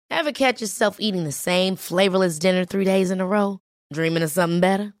Ever catch yourself eating the same flavorless dinner 3 days in a row? Dreaming of something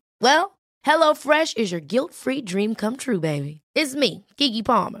better? Well, HelloFresh is your guilt-free dream come true, baby. It's me, Keke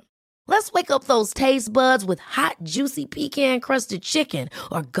Palmer. Let's wake up those taste buds with hot, juicy pecan-crusted chicken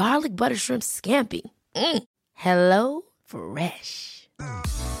or garlic butter shrimp scampi. Hello Fresh.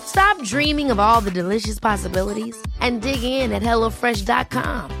 Stop dreaming of all the delicious possibilities and dig in at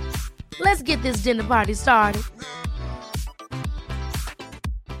HelloFresh.com. Let's get this dinner party started.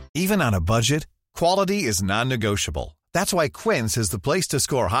 Even on a budget, quality is non-negotiable. That's why Quince is the place to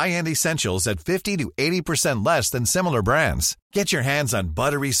score high-end essentials at 50 to 80% less than similar brands. Get your hands on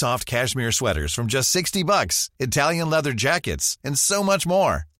buttery soft cashmere sweaters from just $60, Italian leather jackets, and so much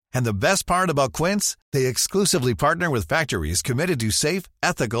more. And the best part about Quince, they exclusively partner with factories committed to safe,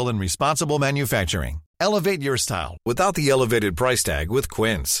 ethical, and responsible manufacturing. Elevate your style without the elevated price tag with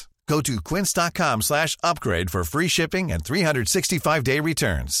Quince. Go to quince.com/upgrade for free shipping and 365-day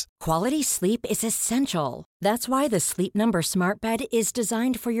returns. Quality sleep is essential. That's why the Sleep Number Smart Bed is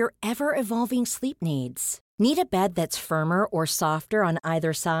designed for your ever-evolving sleep needs. Need a bed that's firmer or softer on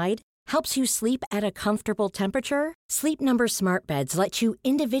either side? Helps you sleep at a comfortable temperature? Sleep Number Smart Beds let you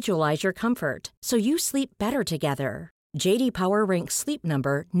individualize your comfort, so you sleep better together. J.D. Power ranks Sleep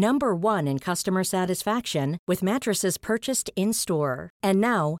Number #1 in customer satisfaction with mattresses purchased in-store. And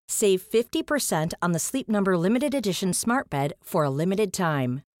now, save 50% on the Sleep Number Limited Edition Smart Bed for a limited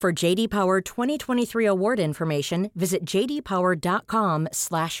time. For J.D. Power 2023 award information, visit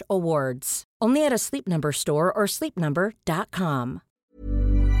jdpower.com/awards. Only at a Sleep Number store or sleepnumber.com.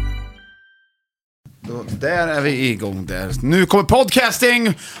 Där är vi igång där. Nu kommer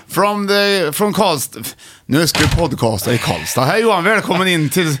podcasting från Karlstad. Nu ska vi podcasta i Karlstad. Hej Johan, välkommen in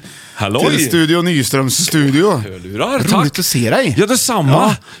till Studio Nyströms studio. Roligt att se dig. Ja, detsamma.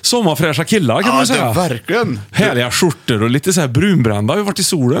 Ja. Sommarfräscha killar kan man säga. Ja, verkligen. Härliga skjortor och lite så här brunbrända. Har ju varit i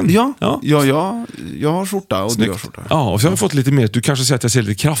solen. Ja. Jag har skjorta och du har skjorta. Ja, och så har jag fått lite mer. Du kanske säger att jag ser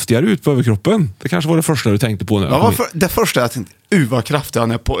lite kraftigare ut på överkroppen. Det kanske var det första du tänkte på nu. Ja, det första jag tänkte, vad kraftig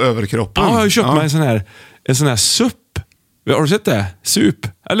han är på överkroppen. Ja, jag har ju köpt mig en sån här supp. Har du sett det? Sup.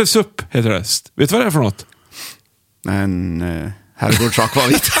 Eller supp heter det. Vet du vad det är för något? En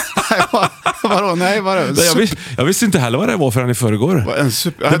herrgårdsakvavit. Vadå? Nej, vadå? Jag visste inte heller vad det var förrän i förrgår. En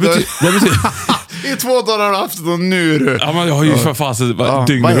supp? Det betyder... I 2 dagar har du haft och nu är du... Ja, men jag har ju för fasen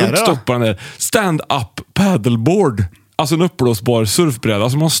dygnet runt stått på den där stand-up paddleboard. Alltså en uppblåsbar surfbräda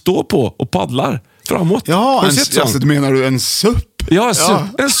som man står på och paddlar framåt. Ja, alltså, du menar du en supp? Ja,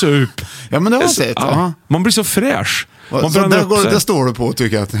 en sup. Ja, men det har jag sett. Ja. Man blir så fräsch. Så där står du på och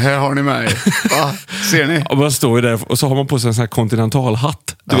tycker att här har ni mig. Ser ni? Ja, man står ju där och så har man på sig en sån här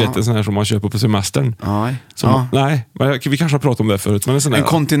kontinentalhatt. Du vet, en sån här som man köper på semestern. Nej, men vi kanske har pratat om det förut. Men en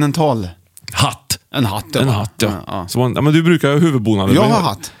kontinental hatt. En hatt, ja. Så men du brukar ha huvudbonader. Jag har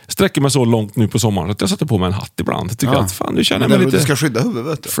hatt. Sträcker mig så långt nu på sommaren att jag sätter på mig en hatt ibland. Jag tycker att fan, du känner mig lite... Du ska skydda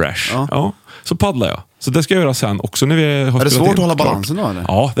huvudet. Fresh. Ja. Så paddlar jag. Så det ska jag göra sen också när vi har... Är det svårt att hålla balansen då, eller?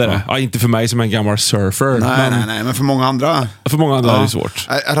 Ja, det är det. Ja, inte för mig som en gammal surfer. Nej, men för många andra. För många andra är det svårt.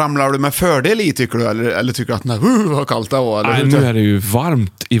 Ramlar du med fördel i, tycker du? Eller tycker du att vad kallt det var? Nej, nu är det ju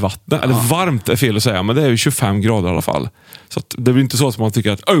varmt i vattnet. Eller varmt är fel att säga, men det är ju 25 grader i alla fall. Så att det blir inte så att man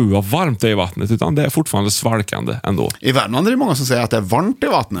tycker att vad varmt det är i vattnet, utan det är fortfarande svalkande ändå. I Värmland är det många som säger att det är varmt i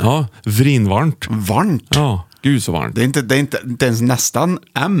vattnet. Ja, vrinvarmt. Varmt? Ja, gud så varmt. Det är inte ens nästan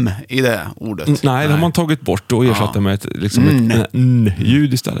M i det ordet. Nej, det har man tagit bort och ersatt det med ett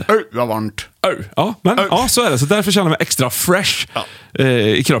ljud istället. Vad varmt. Ja, men så är det. Så därför känner jag mig extra fresh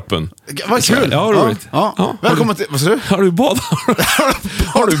i kroppen. Vad kul. Ja, roligt. Ja. Välkommen till... Vad säger du? Har du badat?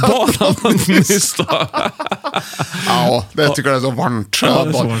 Har du badat nyss då? Ja, det tycker jag är så varmt.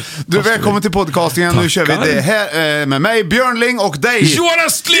 Du, välkommen till podcastingen. Nu kör vi det här med mig, Björnling, och dig, Johan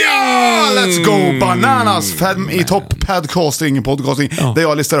Östling! Let's go bananas! 5 i topp podcasting. Där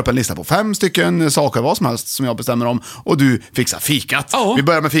jag listar upp en lista på 5 stycken saker, vad som helst, som jag bestämmer om. Och du fixar fikat. Vi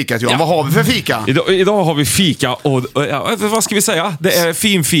börjar med fikat, Johan. Vad har vi för fika? Idag har vi fika och vad ska vi säga? Det är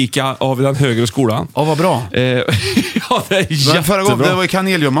finfika av den högre skolan. Ja, vad bra. Ja, det är jättebra. Förra gången, det var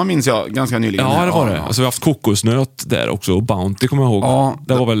kanelgömma, minns jag, ganska nyligen. Ja, det var det. Alltså, vi har haft kokosnöt där också, och Bounty kommer jag ihåg. Ja,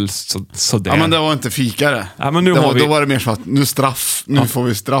 det var väl sådär. Ja, men det var inte fika det. Ja, men nu då var det mer så att nu får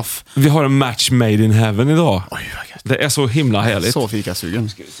vi straff. Vi har en match made in heaven idag. Det är så himla härligt. Så fikasugen.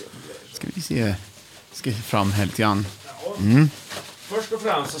 Ska vi se. Ska fram helt igen. Först och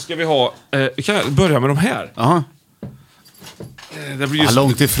främst så ska vi ha... vi kan börja med de här. Aha. Det blir just...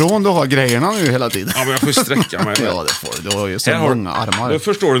 långt ifrån du har grejerna nu hela tiden. Ja, men jag får sträcka mig. Ja, det får du. Du har ju så många armar. Då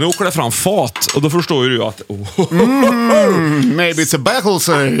förstår du, nu åker det fram fat. Och då förstår du att... Maybe it's a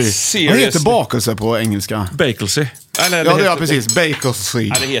bakelse. Vad heter bakelse på engelska? Bakelse. Eller, Ja, det är precis. Bakersea.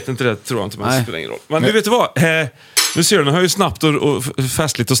 Nej, det heter inte det, tror jag inte, men det spelar ingen roll. Men du vet vad? Nu ser du, nu har ju snabbt och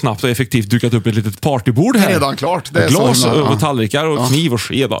festligt och snabbt och effektivt dukat upp ett litet partybord här. Redan klart. Det är glas så himla, och tallrikar och kniv och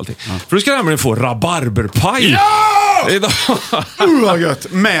sked och allting. För du ska nämligen få rabarberpaj. Ja! Vad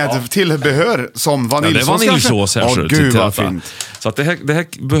gött. Med tillbehör som vaniljsås. Ja, det är vaniljsås här. Åh, gud vad fint. Så att det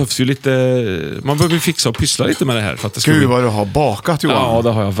här behövs ju lite... Man behöver fixa och pyssla lite med det här. För att det ska Gud bli... vad du har bakat, Johan. Ja,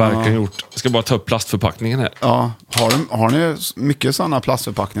 det har jag verkligen gjort. Jag ska bara ta upp plastförpackningen här. Ja. Har ni mycket sådana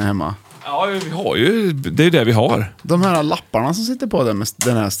plastförpackningar hemma? Ja, vi har ju... Det är ju det vi har. De här lapparna som sitter på den med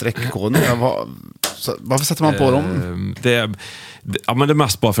den här streckkoden. Varför sätter man på dem? Ja, men det är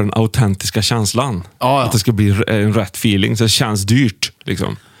mest bara för den autentiska känslan. Ja. Att det ska bli en rätt feeling. Så det känns dyrt,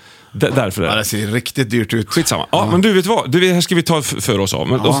 liksom. Därför Ja, det ser riktigt dyrt ut. Skitsamma. Ja, men du vet vad? Det här ska vi ta för oss av.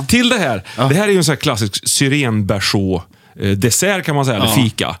 Men och till det här. Det här är ju en sån här klassisk syrenberså dessert kan man säga, eller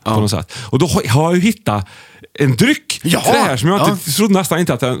fika på något sätt. Och då har jag ju hittat en dryck till det här som jag inte trodde nästan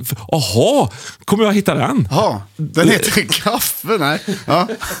inte att den... Jaha, kommer jag hitta den? Ja, den heter kaffe, nej. Ja.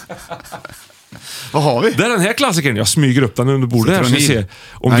 Vad har vi? Det är den här klassikern. Jag smyger upp den under bordet här så vi ser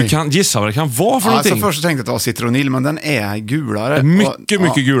om du kan gissa vad det kan vara för någonting. Alltså först tänkte jag att det var citronil, men den är gulare.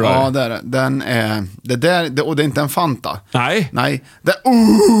 Mycket gulare. Ja, det är det. Den är... Och det är inte en Fanta. Nej. Det är...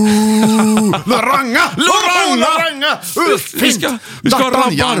 Loranga! Vi ska ha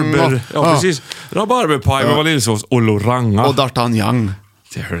rabarber. Ja, precis. Rabarberpaj med vaniljsås och loranga. Och d'Artagnan.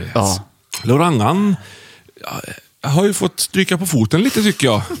 Det är det. Ja. Lorangan... Jag har ju fått stryka på foten lite, tycker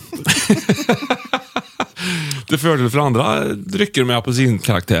jag. Det är fördel för andra drycker med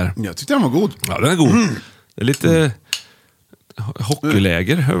apelsinkaraktär. Jag tyckte den var god. Ja, den är god. Det är lite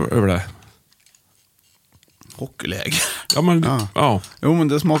hockeyläger över det. Hockeyläger? Ja, men... Ja. Jo, men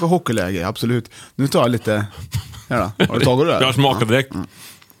det smakar hockeyläger, absolut. Nu tar jag lite... Här då. Har du tagit det där? Jag smakar direkt.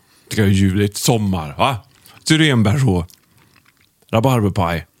 Det är ju juligt. Sommar, va? Syrenbärså.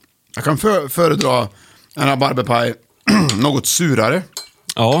 Rabarberpaj. Jag kan föredra en rabarberpaj något surare.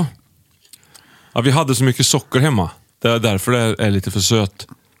 Ja. Ja, vi hade så mycket socker hemma. Det är därför det är lite för söt.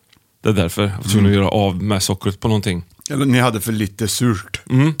 Det är därför jag var tvungen att göra av med sockret på någonting. Eller ni hade för lite surt.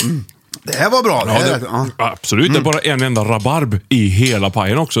 Det här var bra. Absolut, det är bara en enda rabarb i hela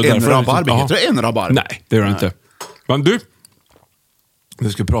pajen också. En rabarb? Heter det en rabarb? Nej, det gör det inte. Men du,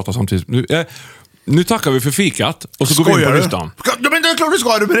 nu ska vi prata samtidigt. Nu tackar vi för fikat och så går vi in på listan. Ja, men det är klart du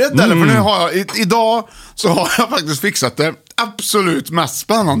ska. Är du beredd eller? För nu har jag, idag så har jag faktiskt fixat det absolut mest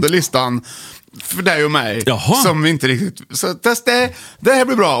spännande listan för dig och mig. Jaha. Som vi inte riktigt... Så det här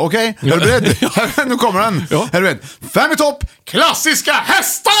blir bra, okej? Okay? Är du beredd? Nu kommer den. Ja. Är du beredd? 5 i topp, klassiska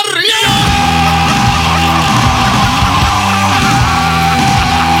hästar! Ja!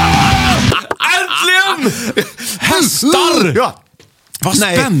 Äntligen! Hästar! Ja. Vad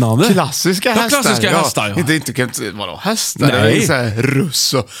spännande. Klassiska hästar. Klassiska hästar, ja. Inte vadå, hästar? Nej. Det är så här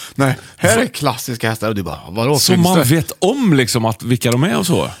russ och... Nej, här är klassiska hästar och du bara, vadå? Så man vet om liksom att vilka de är och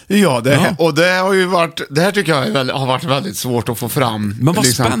så. Ja, och det har ju varit... Det här tycker jag har varit väldigt svårt att få fram. Men vad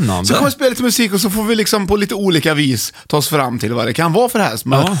liksom. spännande. Så kommer vi spela lite musik och så får vi liksom på lite olika vis ta oss fram till vad det kan vara för häst.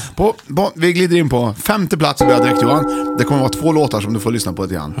 Men vi glider in på 5:e plats så blir jag direkt, Johan. Det kommer vara 2 låtar som du får lyssna på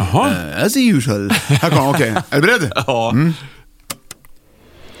lite grann. As usual. Här kommer, okej. Är du beredd? Ja.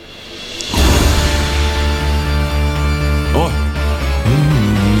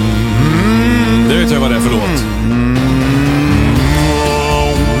 Det vet jag vad det är för låt.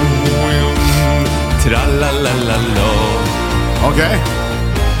 Tralalala. Okej.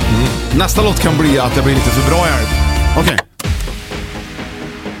 Nästa låt kan bli att det blir lite för bra hjälp. Okej.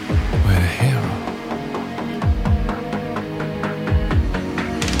 Vad är det här då?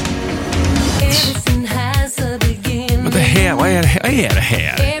 Men det här, vad är det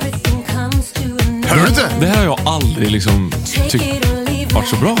här? Hör du inte? Det här har jag aldrig liksom tyckt varit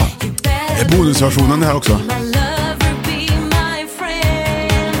så bra. Det är bonusversionen det här också.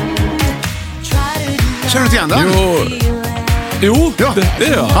 Känner du inte igen den? Jo, Ja. det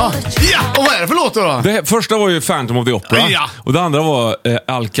är jag. Ja. Och vad är det för låt då? Det första var ju Phantom of the Opera. Ja. Och det andra var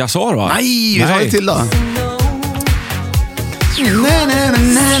Alcazar, va? Nej, vi tar det till då.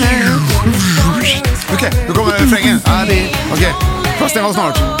 Okej, nu kommer refrängen. Okej, fast den var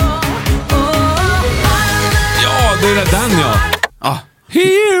snart. Ja, det är den, ja. Ja.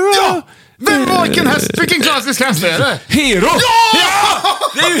 Hero! Ja! Vilken häst? Vilken klassisk häst är det? Hero! Ja!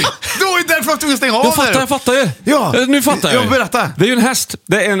 Det var ju därför att du stänga av. Jag fattar ju. Ja. Nu fattar jag. Berätta. Det är ju en häst.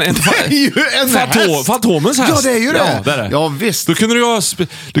 Det är en Det är ju en häst. Fantomens häst. Ja, det är ju det. Ja, det är det. Ja, visst. Då kunde du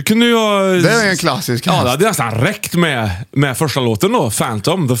ha... Det är en klassisk häst. Ja, det hade nästan räckt med första låten då.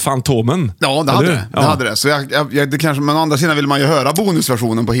 Phantom, The Fantomen. Ja, det hade det. Det hade det. Så det kanske, men å andra sidan vill man ju höra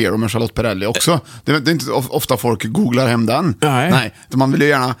bonusversionen på Hero med Charlotte Perrelli också. Det är inte ofta folk googlar hem den. Nej. Man vill ju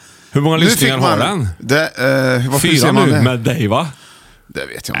gärna... Hur många lyssningar har den? 4 nu med dig, va? Det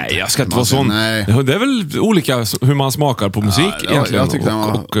vet jag inte. Nej, jag ska inte vara sån. Nej. Det är väl olika hur man smakar på musik egentligen. Jag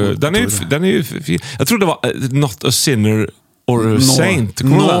tyckte den är ju fin. Jag tror det var Not a Sinner or a Saint.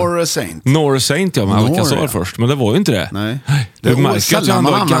 Nor a Saint. Nor a Saint, ja. Men jag sa det först. Men det var ju inte det. Nej. Du märker att jag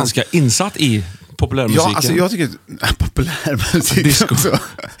ändå är ganska insatt i populärmusiken. Ja, alltså jag tycker populärmusik Disco. också.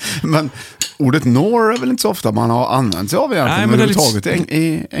 Men ordet nor är väl inte så ofta man har använt sig av egentligen överhuvudtaget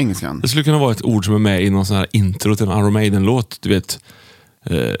i engelskan. Det skulle kunna vara ett ord som är med i någon sån här intro till en Iron Maiden-låt. Du vet,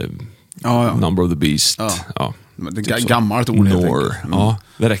 Number of the Beast. Ja. Det är gammalt ord. Nor. Ja,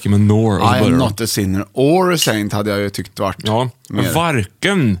 det räcker med nor. I am not a sinner or a saint hade jag ju tyckt vart. Ja, men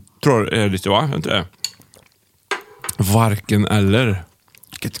varken tror jag är lite, va? Inte det? Varken eller.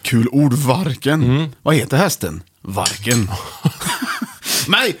 Vilket kul ord, varken. Vad heter hästen? Varken.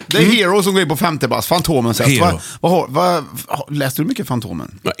 Nej, det är Hero som går in på 50 bass. Fantomens häst. Läste du mycket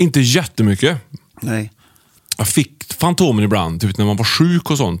Fantomen? Ja, inte jättemycket. Nej. Jag fick Fantomen ibland, typ när man var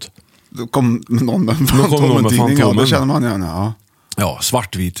sjuk och sånt. Då kom någon med Fantomen. Ja, det känner man igen. Ja. Ja,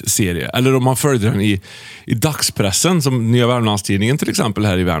 svartvit serie. Eller om man följde den i dagspressen, som Nya Värmlandstidningen till exempel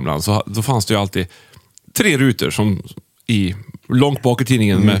här i Värmland, så då fanns det ju alltid 3 rutor som långt bak i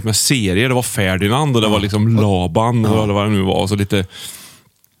tidningen med serier. Det var Ferdinand och det var liksom Laban och vad det nu var. Och så lite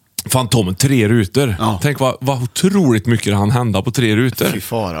Fantomen, 3 rutor. Ja. Tänk vad otroligt mycket det hann hända på 3 rutor. Fy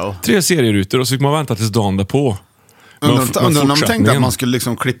fara. 3 serierutor och så fick man vänta tills dagen därpå. Undrar om de tänkte att man skulle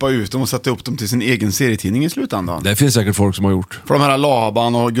liksom klippa ut dem och sätta upp dem till sin egen serietidning i slutändan. Det finns säkert folk som har gjort. För de här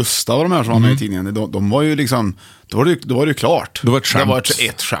Laban och Gustav och de här som var med i tidningen, de var ju liksom, då var det ju klart. Det var ett skämt. Det var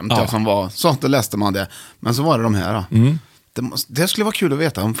ett skämt som var, så då läste man det. Men så var det de här. Det skulle vara kul att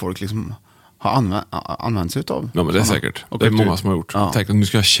veta om folk liksom har använt sig utav. Ja, men det är säkert. Det är många som har gjort. Tänk att nu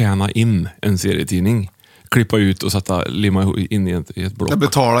ska jag tjäna in en serietidning. Klippa ut och limma in i ett block. Jag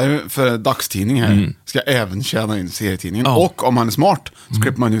betalar ju för dagstidning här. Ska även tjäna in serietidningen. Ja. Och om man är smart så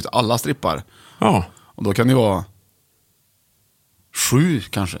klipper man ut alla strippar. Ja. Och då kan det vara 7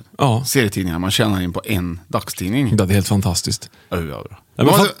 kanske serietidningar man tjänar in på en dagstidning. Det är helt fantastiskt. Ja,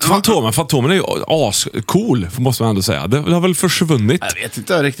 men Fantomen är ju ascool, måste man ändå säga. Det har väl försvunnit? Jag vet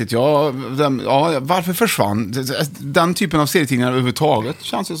inte riktigt. Varför försvann? Den typen av serietidningar överhuvudtaget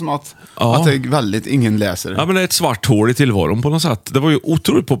känns det som att det är väldigt ingen läser. Ja, men det är ett svart hål i tillvaron på något sätt. Det var ju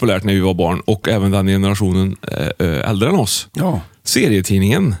otroligt populärt när vi var barn och även den generationen äldre än oss. Ja.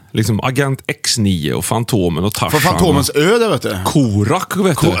 Serietidningen, liksom Agent X9 och Fantomen och Tarzan. För Fantomens öde, vet du. Korak,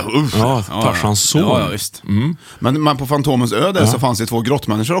 vet du. Ja, Tarzans son. Ja, visst. Men på Fantomens öde så fanns det 2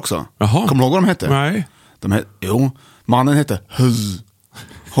 grottmänniskor också. Jaha. Kommer du ihåg vad de hette? Nej. Mannen hette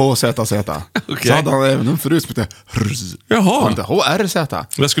HZZ. Okay. Så hade han även en förut som hette HRZ. Jaha. Han hette HRZ.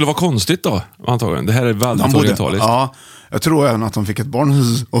 Det skulle vara konstigt då, antagligen. Det här är väldigt orientaliskt. Ja, jag tror även att de fick ett barn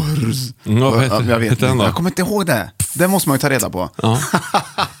och HRZ. Jag vet inte. Jag kommer inte ihåg det. Det måste man ju ta reda på. Ja.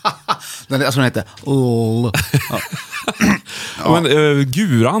 Jag tror den hette Men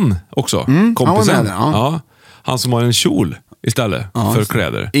Guran också, kompisen. Han som har en kjol istället för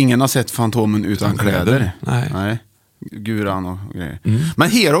kläder. Ingen har sett Fantomen utan kläder. Nej. Guran och grejer.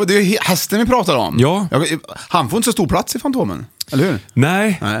 Men Hero, det är ju hästen vi pratar om. Ja. Han får inte så stor plats i Fantomen, eller hur?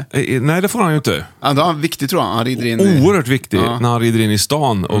 Nej, det får han ju inte. Ja, det är viktigt, tror jag. Han rider in oerhört viktig när han rider in i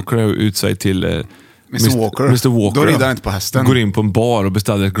stan och klär ut sig till Mr. Walker. Då rider han inte på hästen. Går in på en bar och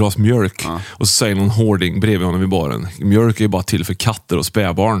beställer ett glas mjölk. Och så säger någon hårding bredvid honom i baren: mjölk är ju bara till för katter och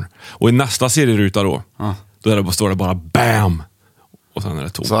spädbarn. Och i nästa serieruta då står det bara BAM! Och sen är det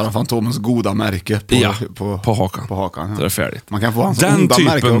tomt. Så har han Fantomens goda märke på hakan. Ja. Så är det färdigt. Man kan få hans den onda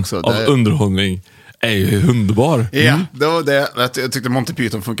märke typen också. av underhållning är ju underbar. Ja, det var det. Jag tyckte Monty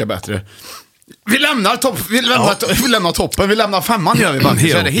Python funkar bättre. Vi lämnar toppen. Vi lämnar 5:an, gör vi bara. Så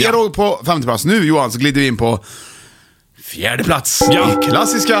är det Hero på 50 plats. Nu, Johan, så glider vi in på 4:e plats.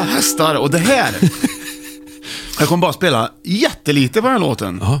 Klassiska hästar. Och det här jag kommer bara spela jättelite på den här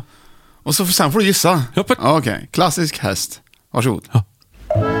låten. Och så sen får du gissa. Okej. Klassisk häst. Varsågod.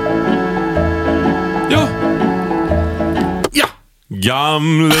 Ja.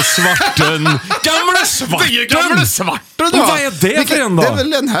 Gamle svarten. Det är ju gamle svarten då? Men vad är det för en då? Det är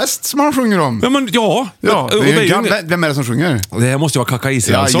väl en häst som han sjunger om? Ja, men ja. Ja, vem är det som sjunger? Det här måste ju vara Kaka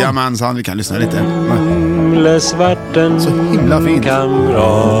Israelsson. Jajamensan, vi kan lyssna lite. Gamle svarten, så himla fint.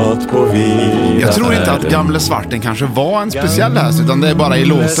 Kamrat på vida. Jag tror inte att Gamle svarten kanske var en speciell häst, utan det är bara i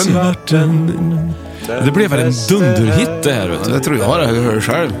låten. Det blev väl en dunderhit det här, vet du. Det tror jag, det hör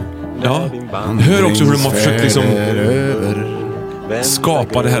själv. Ja. Hör också hur de har försökt liksom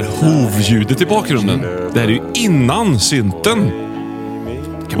skapa det här hovljudet i bakgrunden. Det här är ju innan synten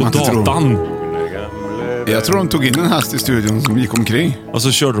och datan. Jag tror de tog in en häst i studion som gick omkring. Och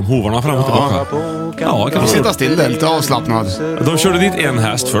så körde de hovarna fram och tillbaka. Ja, kan de sitta still där, lite avslappnad. De körde dit en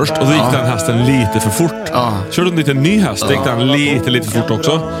häst först och då gick den hästen lite för fort. Körde de dit en ny häst, då gick den lite för fort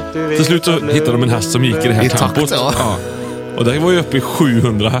också. Till slut så hittade de en häst som gick i det här tempot. Takt, ja. Och det var ju uppe i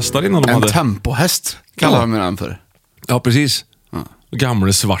 700 hästar innan de hade... En tempohäst kallar de den för. Ja, precis.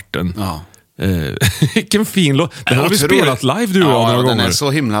 Gamle svarten. Ja. Vilken fin låt. Den har vi spelat live du och jag några gånger. Den är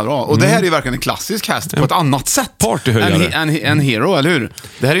så himla bra. Och det här är ju verkligen en klassisk häst på ett annat sätt. Partyhöjare. En Hero, eller hur?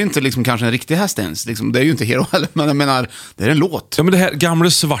 Det här är ju inte liksom kanske en riktig häst ens. Liksom, det är ju inte Hero heller, men jag menar, det är en låt. Ja, men det här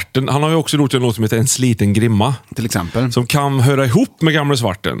Gamle svarten, han har ju också gjort en låt som heter En sliten grimma. Till exempel. Som kan höra ihop med Gamle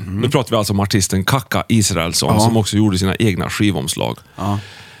svarten. Nu pratar vi alltså om artisten Kaka Israelsson som också gjorde sina egna skivomslag. Ja.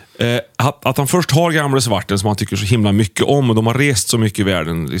 Att han först har Gamle svarten som han tycker så himla mycket om och de har rest så mycket i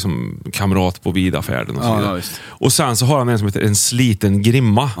världen, liksom kamrat på vida färden och så vidare. Ja, och sen så har han en som heter En sliten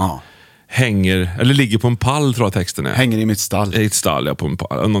grimma. Ja. Hänger, eller ligger på en pall tror jag texten är. Hänger i mitt stall. I ett stall, ja, på en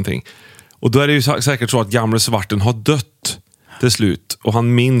pall, någonting. Och då är det ju säkert så att Gamle svarten har dött till slut och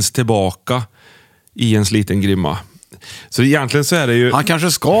han minns tillbaka i En sliten grimma. Så egentligen så är det ju... Han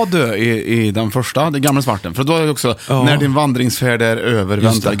kanske ska dö i den första, den Gamle svarten. För då är det också, när din vandringsfärd är över,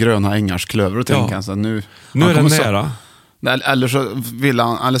 väntar gröna ängars klöver och tänker så nu är det nära. Eller så vill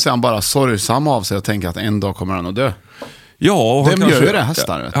han, eller så är han bara sorgsam av sig och tänker att en dag kommer han att dö. Ja, och vem gör det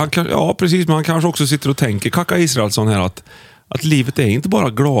hästar? Ja, precis, men han kanske också sitter och tänker, Kaka Israelsson här, att livet är inte bara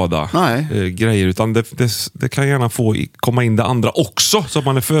glada grejer, utan det kan gärna få komma in det andra också, så att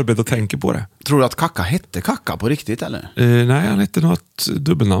man är förberedd och tänker på det. Tror du att Kaka hette Kaka på riktigt, eller? Nej, han hette något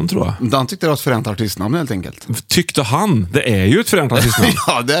dubbelnamn, tror jag. Han tyckte det var ett fränt artistnamn, helt enkelt. Tyckte han? Det är ju ett fränt artistnamn.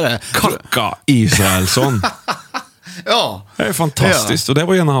 Ja, det är det. Kaka Israelsson. Ja. Det är fantastiskt. Och det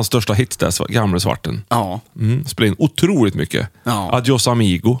var en av hans största hits där, Gamle svarten. Ja. Spelade in otroligt mycket. Ja. Adios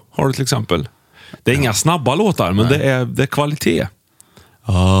Amigo har du till exempel. Det är inga snabba låtar, men det är kvalitet.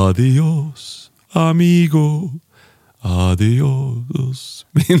 Adios Amigo, adios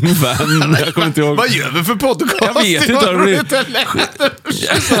min vän. Jag kommer inte ihåg. Vad gör vi för podcast? Jag vet inte.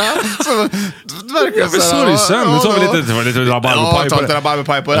 Det verkar sorgsen. Nu tar vi lite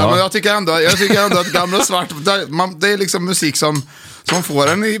rabarberpaj på det. Men jag tycker ändå att Gamla svart, det är liksom musik som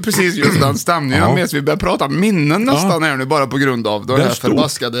får en i precis just den stämningen. Medan vi börjar prata minnen nästan här nu, bara på grund av de här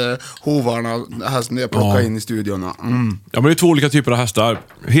förbaskade hovarna här som jag plockar in i studion. Ja, men det är två olika typer av hästar.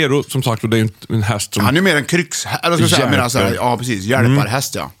 Hero, som sagt, det är en häst som... Han är ju mer en kryx, eller ska jag säga, ja precis,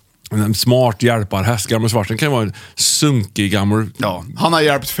 hjälparhäst, En smart hjälparhäst. Gamle svarten kan vara en sunkig gammal... Ja, han har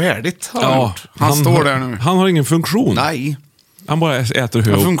hjälpt färdigt. Han står där nu. Han har ingen funktion. Nej. Han bara äter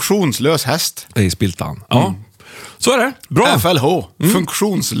hö. En funktionslös häst. Det är spiltan. Ja. Så är det. Bra. FLH.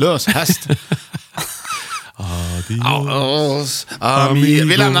 Funktionslös häst. Adios, amigo.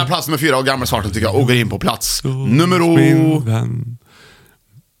 Vi lämnar plats nummer 4 av Gamle svarten, tycker jag, och går in på plats nummer...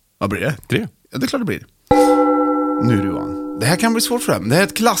 Vad blir det? 3. Ja, det är klart det blir. Nu är det Johan. Det här kan bli svårt för dem. Det är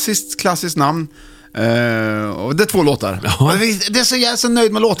ett klassiskt namn. Och det är 2 låtar. Ja. Det är så jag är så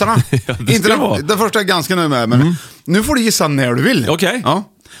nöjd med låtarna. Inte den första är jag ganska nöjd med, men nu får du gissa när du vill. Okej. Ja.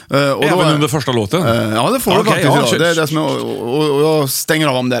 Även under första låten? Ja, det får du faktiskt. Det är det som och jag stänger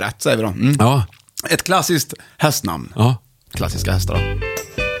av om det är rätt, säger vi då. Ja. Ett klassiskt hästnamn. Ja. Klassiska hästar då.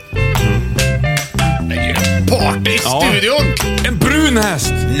 Party i studion! En brun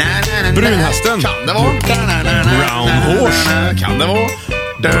häst! Nej. Brunhästen. Kan det vara? Brown horse. Kan det vara?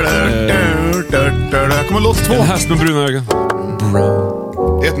 Här kommer låt 2. En häst med bruna ögon.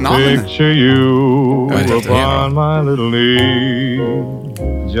 Ett namn. Picture you upon my little knee.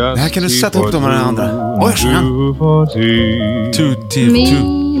 Det här kan du sätta upp dem med den andra. Oj, Two for tea. Two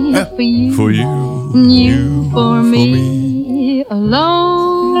for you. You for me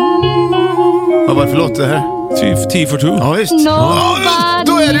alone. Vad var det för låt det här? Tea for two. Ja, visst. Nobody.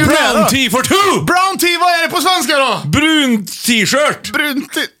 Då är det ju Brown tea for two! Brown tea, vad är det på svenska då? Brun t-shirt! Brun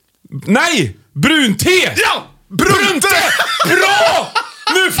tea. Nej! Brun te! Ja! Brun te! Bra!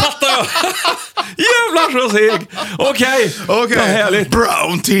 Nu fattar jag! Jävlar så seg! Okej. Vad härligt.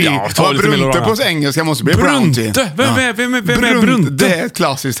 Brown tea. Ja, ta lite Brunte Melorana. på engelska måste bli brown tea. Brunte? Vem är Brunte? Det är ett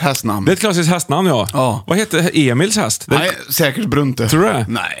klassiskt hästnamn. Det är ett klassiskt hästnamn, ja. Ja. Vad heter Emils häst? Nej, säkert Brunte. Tror du det?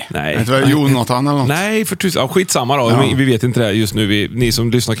 Nej. Jag tror det är Jonathan eller något. Nej, för tusen. Ja, skitsamma då. Ja. Vi vet inte det just nu. Ni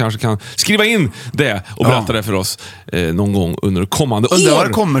som lyssnar kanske kan skriva in det och berätta det för oss någon gång under kommande år. Undrar vad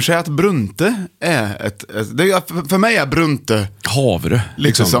det kommer sig att Brunte är för mig är Brunte havre.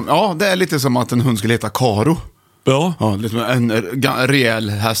 liksom. Ja, det är lite som att en hund skulle heta Karo. Ja. Ja, lite en rejäl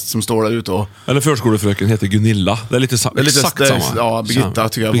häst som står där ute och... Eller förskolefröken heter Gunilla. Det är lite exakt samma. Ja, Birgitta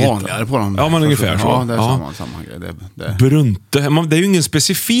tycker jag är vanligare på dem. Ja, men ungefär så. Ja, det är samma grej. Det. Brunte. Det är ju ingen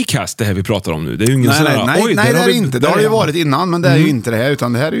specifik häst det här vi pratar om nu. Det är ju ingen Nej, det är inte. Det har det ju varit innan, men det är ju inte det här.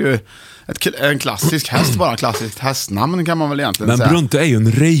 Utan det här är ju en klassisk häst, bara klassiskt hästnamn kan man väl egentligen men säga. Men Brunte är ju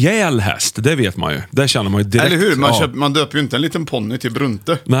en rejäl häst, det vet man ju. Det känner man ju direkt. Eller hur? Man döper ju inte en liten ponny till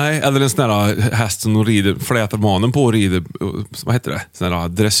Brunte. Nej, eller en sån här häst som de rider, flätar manen på och rider, vad heter det? Sån här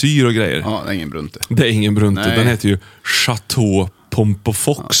dressyr och grejer. Ja, det är ingen Brunte. Det är ingen Brunte, Nej. den heter ju Chateau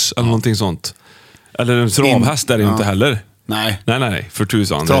Pompofox eller någonting sånt. Eller en travhäst är det ju inte heller. Nej, för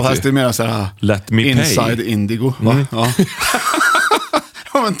tusan. Travhäst är mer såhär Let me Inside pay. Indigo, va? Ja.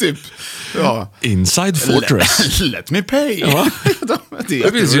 Ja, men typ. Ja. Inside Fortress. Let me pay. Ja.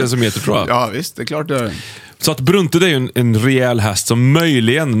 Det finns ju en som heter, tror jag. Ja, visst, det är klart det är. Så att Brunte, det är ju en rejäl häst som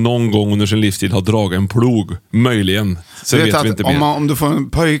möjligen någon gång under sin livstid har dragit en plog. Möjligen. Så vet vi inte mer. Om du får en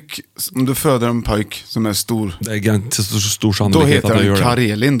pojk, om du föder en pojk som är stor, det är ganska stor då sannolikhet heter att jag gör den det.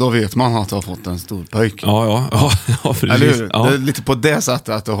 Karelin, då vet man att du har fått en stor pojk. Ja, precis. Eller hur? Ja. Det är lite på det sättet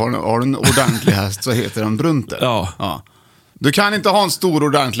att du har en ordentlig häst så heter den Brunte. Ja. Du kan inte ha en stor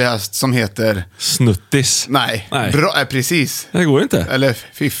ordentlig häst som heter... Snuttis. Nej. Nej. Bra, precis. Det går inte. Eller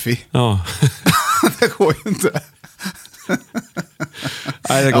Fiffi. Ja. Det går ju inte.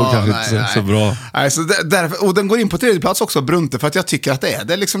 Nej, det går kanske inte så bra. Nej, så därför, och den går in på tredje plats också, Brunte, för att jag tycker att det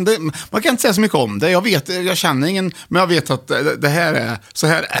är liksom det, man kan inte säga så mycket om det. Jag känner ingen, men jag vet att det här är, så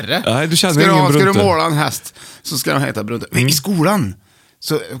här är det. Nej, du känner ingen Brunte. Ska du måla en häst så ska den heta Brunte. I skolan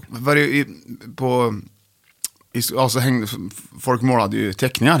så var det alltså folk målade ju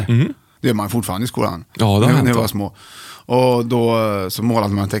teckningar. Det gör man fortfarande i skolan. Ja, det när vi var små. Och då så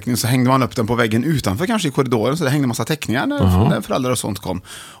målade man en teckning, så hängde man upp den på väggen utanför, kanske i korridoren, så det hängde en massa teckningar när föräldrar och sånt kom.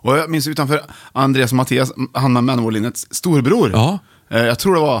 Och jag minns utanför Andreas och Mattias, han med Människolinjets storbror. Ja. Jag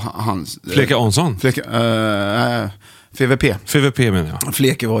tror det var hans... Fleke Hansson. FVP menar jag.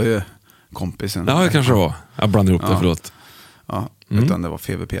 Fleke var ju kompisen. Ja, det kanske det var. Jag blandar ihop det, förlåt. Ja, utan det var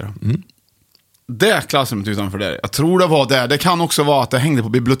FVP då. Det klassrummet utanför där, jag tror det var där. Det kan också vara att det hängde på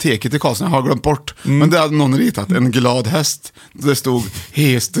biblioteket i Karlsson, jag har glömt bort. Men det hade någon ritat en glad häst. Det stod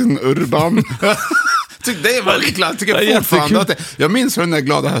Hesten Urban. Det är väldigt klart, tycker jag fortfarande att jag minns hur den där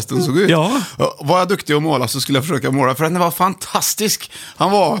glada hästen såg ut. Ja. Var jag duktig att måla så skulle jag försöka måla, för den var fantastisk.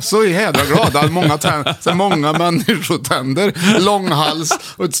 Han var så jävla glad, han hade många människotänder, lång hals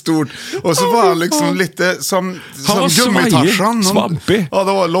och ett stort, och så var han liksom lite som gummitarsan. Svampig. Ja,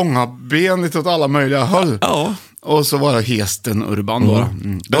 det var långa ben lite åt alla möjliga håll. Ja. Och så var det Hesten Urban bara.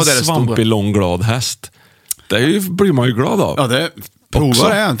 Det var En svampig, lång, glad häst. Det blir man ju glad av. Ja, det prova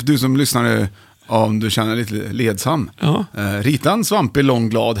det, för du som lyssnar nu. Om du känner dig lite ledsam. Ja. Rita en svampig, lång,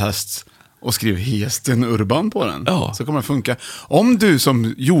 glad häst och skriv Hesten Urban på den. Ja. Så kommer det funka. Om du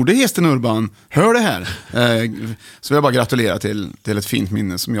som gjorde Hesten Urban hör det här, så vill jag bara gratulera till ett fint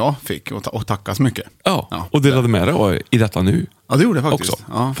minne som jag fick och tacka så mycket. Ja. Och delade med dig i detta nu. Ja, det gjorde jag faktiskt. Också.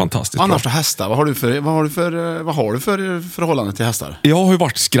 Ja. Fantastiskt Annars bra. då hästar, vad har du för förhållande till hästar? Jag har ju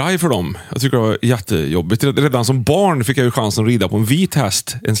varit skraj för dem. Jag tycker det var jättejobbigt. Redan som barn fick jag ju chansen att rida på en vit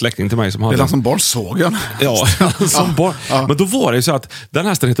häst. En släkting till mig som hade... Redan som barn såg jag. Ja, som barn. Ja. Men då var det ju så att den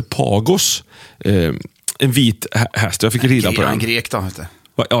hästen heter Pagos. En vit häst. Jag fick rida på den. En grek då, vet du.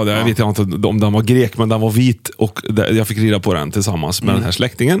 Ja, jag vet inte om den var grek, men den var vit och jag fick rida på den tillsammans med den här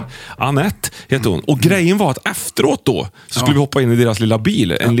släktingen. Annette heter hon. Och grejen var att efteråt då så skulle vi hoppa in i deras lilla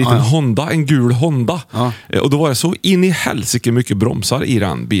bil. En liten Honda, en gul Honda. Och då var det så in i helsike mycket bromsar i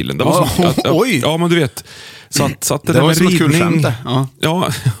den bilen. Det var så oj! Ja, men du vet. Så att det var med som ett kul ridning... skämt. Ja,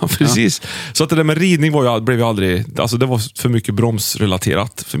 precis. Så att det där med ridning blev ju aldrig... Alltså det var för mycket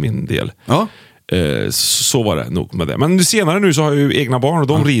bromsrelaterat för min del. Ja. Så var det nog med det. Men senare nu så har jag ju egna barn och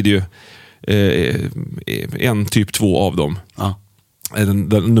de rider ju en typ 2 av dem. Ja.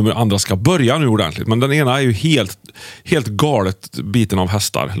 Den andra ska börja nu ordentligt. Men den ena är ju helt galet biten av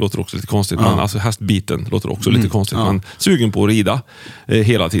hästar. Låter också lite konstigt. Men alltså hästbiten låter också lite konstigt. Men sugen på att rida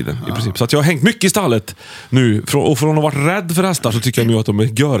hela tiden i princip. Så att jag har hängt mycket i stallet nu. Och från att vara rädd för hästar så tycker jag nu att de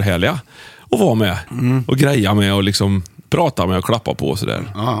är görhärliga att vara med. Och greja med och liksom... prata med och klappa på och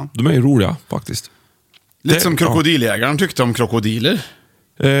sådär. Ja. De är ju roliga faktiskt. Lite som krokodiljägaren tyckte om krokodiler.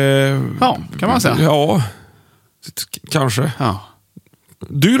 Ja, kan man säga. Ja, kanske. Ja.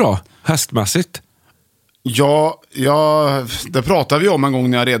 Du då? Hästmässigt? Ja, det pratade vi om en gång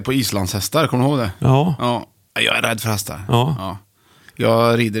när jag red på islandshästar. Kommer du ihåg det? Ja. Jag är rädd för hästar. Ja.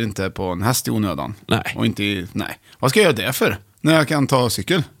 Jag rider inte på en häst i onödan. Nej. Och inte nej. Vad ska jag göra det för? När jag kan ta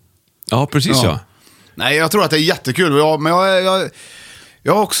cykel? Ja, precis ja. Nej, jag tror att det är jättekul. Men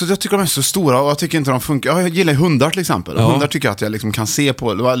jag tycker de är så stora och jag tycker inte de funkar. Jag gillar hundar till exempel. Ja. Hundar tycker jag att jag liksom kan se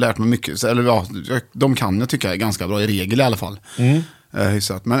på. Jag har lärt mig mycket. Eller ja, de kan jag tycka är ganska bra i regel i alla fall.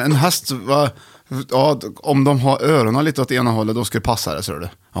 Men en häst, om de har öronen lite åt ena hållet, då ska det passa det, så är det.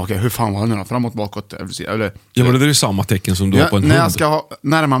 Okej, hur fan var det nu då? Framåt, bakåt? Eller, Ja, men det är ju samma tecken som du har på en hund. När jag ska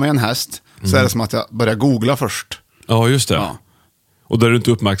närma mig en häst så är det som att jag börjar googla först. Ja, just det. Ja. Och då är du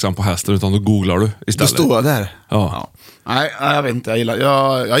inte uppmärksam på hästen, utan då googlar du Då istället. står jag där. Ja. Nej, jag vet inte.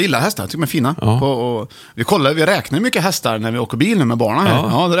 Jag gillar hästar, jag tycker de är fina. Ja. Vi räknar mycket hästar när vi åker bil nu med barnen här.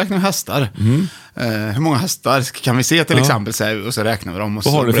 Ja, då räknar vi hästar. Hur många hästar kan vi se till exempel? Och så räknar vi dem. Och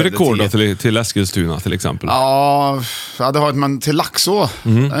Vad har du för rekord då till till Eskilstuna till exempel? Ja, det har man till Laxå.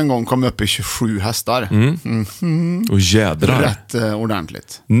 En gång kom upp i 27 hästar. Och jädrar. Rätt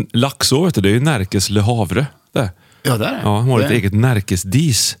ordentligt. Laxå, vet du, det är ju Närkes Le Havre. Där. Ja, där är det. Ja, hon har ett eget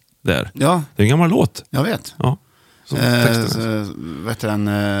Närkesdis där. Ja. Det är en gammal låt. Jag vet. Ja. Vet du den?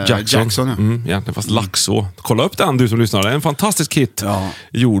 Jackson ja. egentligen, fast Laxå. Kolla upp den, du som lyssnar. Det är en fantastisk hit. Ja.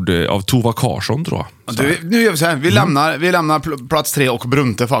 Gjord av Tova Karsson, tror jag. Nu gör vi så här. Vi lämnar plats 3 och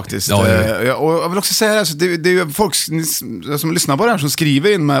Brunte faktiskt. Ja. Och jag vill också säga det, så det är ju folk som lyssnar på det här som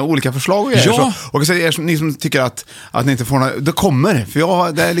skriver in med olika förslag och grejer. Ja. Och så ni som tycker att ni inte får några, det kommer.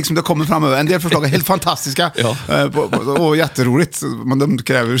 För det kommer framöver. En del förslag är helt fantastiska. Ja. Och jätteroligt. Men de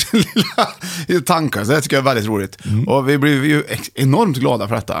kräver sin lilla tankar. Så det tycker jag är väldigt roligt. Och vi blir ju enormt glada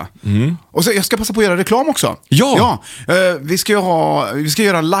för detta. Och så jag ska passa på att göra reklam också. Ja. Vi ska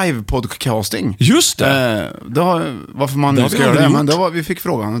göra live-podcasting. Just det. Varför man Det nu har ska vi göra det, aldrig men vi fick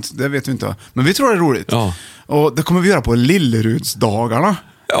frågan, det vet vi inte. Men vi tror det är roligt. Ja. Och det kommer vi göra på Lillerudsdagarna.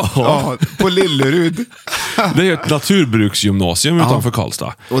 Ja, på Lillerud. Det är ett naturbruksgymnasium utanför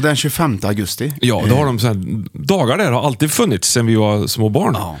Karlstad. Och den 25 augusti. Ja, då har de så här, dagar där har alltid funnits sedan vi var små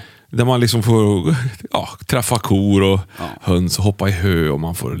barn. Ja. Där man liksom får träffa kor och höns och hoppa i hö, och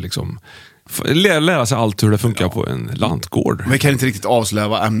man får liksom lära sig allt hur det funkar på en lantgård. Vi kan inte riktigt avslöja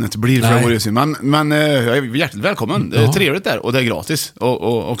vad ämnet blir för vår syn, men jag är hjärtligt välkommen. Det är trevligt där, och det är gratis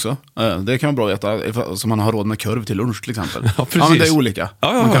och också. Det kan vara bra att veta, så man har råd med kurv till lunch till exempel. Ja, precis. Men det är olika.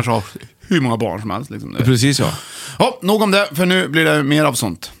 Ja. Man kanske har hur många barn som helst. Liksom. Precis, ja. Ja, nog om det, för nu blir det mer av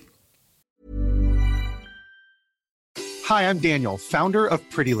sånt. Hi, I'm Daniel, founder of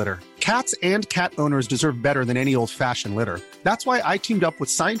Pretty Litter. Cats and cat owners deserve better than any old-fashioned litter. That's why I teamed up with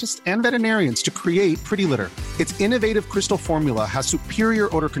scientists and veterinarians to create Pretty Litter. Its innovative crystal formula has superior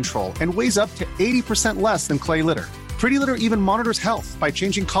odor control and weighs up to 80% less than clay litter. Pretty Litter even monitors health by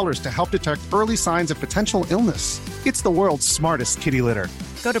changing colors to help detect early signs of potential illness. It's the world's smartest kitty litter.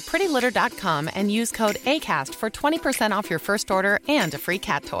 Go to prettylitter.com and use code ACAST for 20% off your first order and a free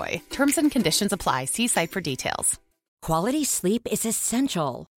cat toy. Terms and conditions apply. See site for details. Quality sleep is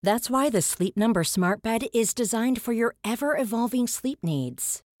essential. That's why the Sleep Number Smart Bed is designed for your ever-evolving sleep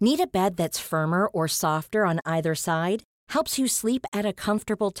needs. Need a bed that's firmer or softer on either side? Helps you sleep at a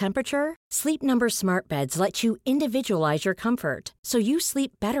comfortable temperature? Sleep Number Smart Beds let you individualize your comfort, so you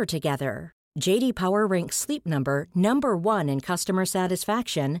sleep better together. JD Power ranks Sleep Number #1 in customer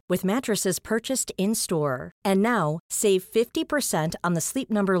satisfaction with mattresses purchased in-store. And now, save 50% on the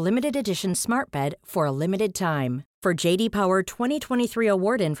Sleep Number Limited Edition Smart Bed for a limited time. For JD Power 2023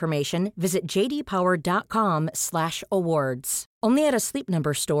 award information, visit jdpower.com/awards. Only at a Sleep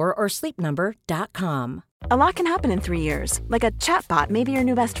Number store or sleepnumber.com. A lot can happen in 3 years, like a chatbot may be your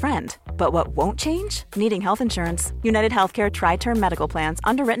new best friend. But what won't change? Needing health insurance. United Healthcare Tri-Term Medical Plans,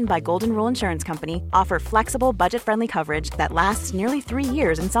 underwritten by Golden Rule Insurance Company, offer flexible, budget-friendly coverage that lasts nearly 3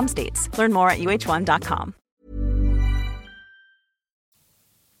 years in some states. Learn more at uh1.com.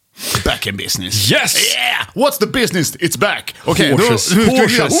 Back in business. Yes! Yeah! What's the business? It's back. Okej, Horses.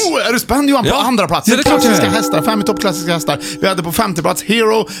 är du spänd Johan? På andra plats. Ja, det är klart klassiska jag är. hästar, 5 toppklassiska hästar. Vi hade på 5:e plats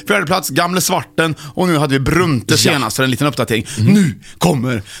Hero, 4:e plats Gamle Svarten, och nu hade vi Brunte senast för en liten uppdatering. Nu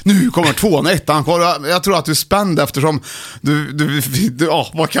kommer 2:an och 1:an kvar. Jag tror att du är spänd eftersom du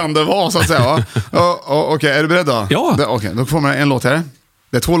vad kan det vara så att säga, va? Okej, är du beredd då? Ja. Okej, då kommer en låt här.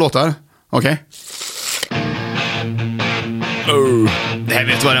 Det är 2 låtar. Okej. Det här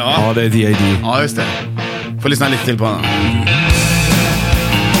vet du vad det var? Ja, det är D.I.D. Ja, just det. Får lyssna lite till på den.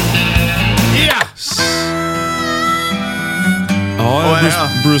 Yes! Ja,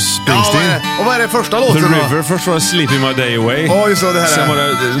 Bruce Springsteen. Och vad är det första låten The då? River. Först var det Sleeping My Day Away. Ja, just det här. Sen var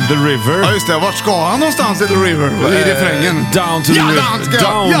det The River. Ja, just det. Vart ska han någonstans i The River? I refrängen. Down to the river.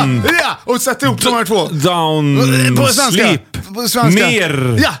 Down. Ja, och sätt ihop de här två. Down. På svenska. Sleep. På svenska.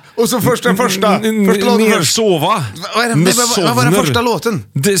 Ner. Ja, och så första låten Ner först. sova. Vad var den första låten?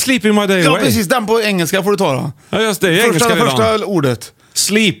 Sleeping My Day Ja, Away. precis. Den på engelska får du ta då. Ja, just det. Engelska redan. Första ordet.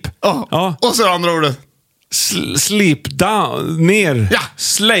 Sleep. Ja. Och så andra ordet. Sleep down. Ner. Ja.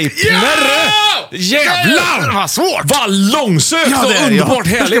 Sleipner. Jävlar! Vad svårt! Vad långsökt och underbart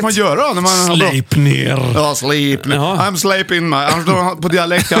härligt. Vad ska man göra när man Sleip ner. Ja, sleep. Ja. I'm sleeping. På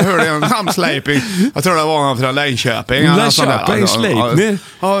dialekt, jag hörde en I'm sleeping. Jag tror det var någon från Linköping. Linköping, Sleipner.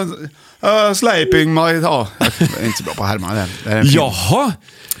 Ja, sleeping. Ja, jag är inte så bra på härma. Jaha.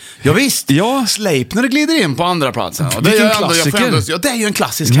 Ja, visst. Ja. Sleipner glider in på andra platsen. Ja, Vilken klassiker. Ja, det är ju en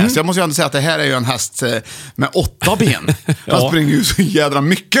klassisk häst. Jag måste ju ändå säga att det här är ju en häst med 8 ben. Han springer ju så jädra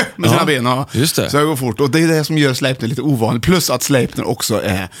mycket med sina ben. Just det. Så det går fort. Och det är det som gör Sleipner lite ovanligt. Plus att Sleipner också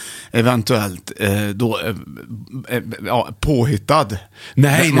är eventuellt påhittad.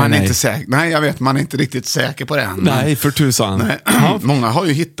 Nej. Inte säker. Nej, jag vet. Man är inte riktigt säker på det än. Nej, för tusan. Många har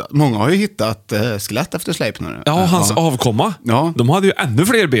ju hittat skelett efter Sleipner. Ja, hans avkomma. Ja. De hade ju ännu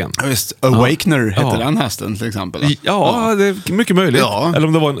fler ben. Ja, visst. Awakener hette den hästen till exempel. Ja, det är mycket möjligt. Ja. Eller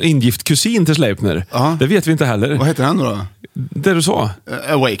om det var en ingift kusin till Sleipner. Ja. Det vet vi inte heller. Vad heter den då? Det du sa.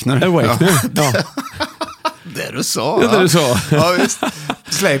 Awakener. Ja. Det du sa. Ja, det du sa. Ja, visst.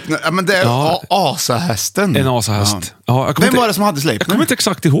 Sleipner. Ja, men det är asahästen. En asahäst. Ja. Vem var det som hade Sleipner? Jag kommer inte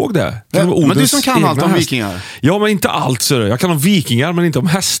exakt ihåg det. Men du som kan allt om vikingar. Ja, men inte allt. Så jag kan om vikingar, men inte om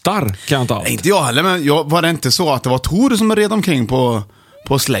hästar. Kan jag inte allt. Inte jag heller, men var det inte så att det var Tor som red omkring på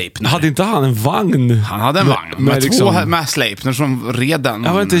Sleipner? Hade inte han en vagn? Han hade en vagn med två med Sleipner som red den.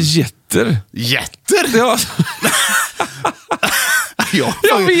 Jag var inte jätter. Jätter? Ja.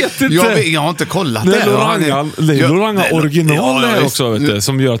 Jag vet inte. Jag har inte kollat det. Det är Loranga original här också, vet du,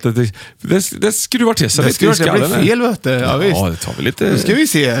 som gör att det skruvar till sig lite i skallen. Det blir fel, vet du. Ja, visst. Ja, det tar vi lite. Nu ska vi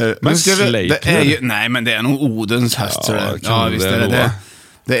se här. Men Nej, men det är nog Odens häst. Ja, visst är det.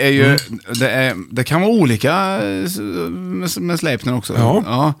 Det är ju, det kan vara olika med Sleipner också.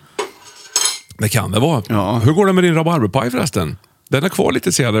 Ja. Det kan det vara. Ja. Hur går det med din rabarberpaj förresten? Den är kvar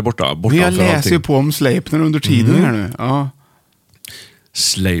lite senare borta. Jag läser ju på om Sleipner under tiden här nu. Ja.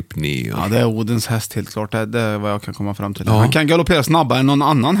 Sleipner. Ja, det är Odens häst helt klart. Det är vad jag kan komma fram till. Ja. Han kan galoppera snabbare än någon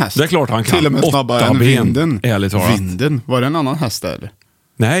annan häst. Det är klart han kan. Till och med snabbare än vinden. Ärligt talat. Vinden, var det en annan häst där?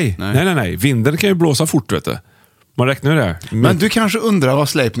 Nej. Vinden kan ju blåsa fort, vet du. Man räknar ju det. Men du kanske undrar vad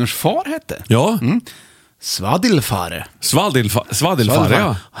Sleipners far hette? Ja. Svadilfare,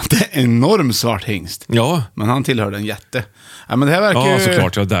 ja. Det är en enorm svart hingst. Ja. Men han tillhörde en jätte. Ja, men det här verkar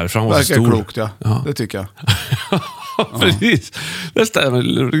såklart. Ja, därför han var så stor. Klokt, ja. Det tycker jag. Precis. Det stämmer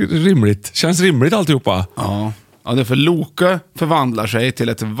rimligt. Känns rimligt alltihopa. Ja. Ja, det är för Loke förvandlar sig till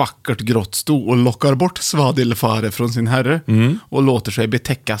ett vackert grått sto och lockar bort Svadilfare från sin herre och låter sig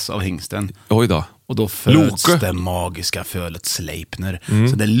betäckas av hingsten. Oj då. Och då föds det magiska fölet Sleipner.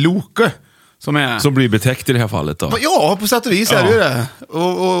 Så det är Loke som blir betäckt i det här fallet då? Ja, på sätt och vis är det ju det.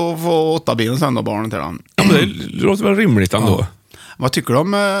 Och få 8 ben sen då, barnen till den. Ja, men det låter väl rimligt ändå. Ja. Vad tycker du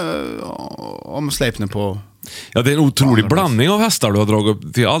om Sleipner på... Ja, det är en otrolig blandning av hästar du har dragit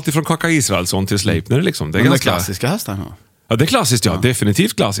upp till allt ifrån Kaka Israelsson till Sleipner liksom. Det är ganska klassiska hästar. Ja, det är klassiskt, ja.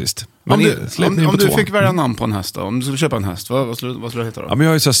 Definitivt klassiskt. Men om du fick välja namn på en häst då, om du skulle köpa en häst, vad skulle det heta då? Ja, men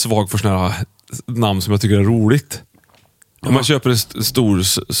jag är så svag för såna här namn som jag tycker är roligt. Om man köper en stor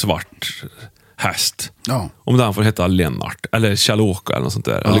svart häst, om den får heta Lennart eller Chaloka eller något sånt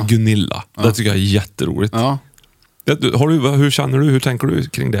där, eller Gunilla. Det tycker jag är jätteroligt. Ja. Hur känner du? Hur tänker du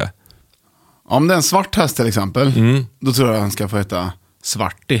kring det? Om det är en svart häst till exempel, då tror jag han ska få heta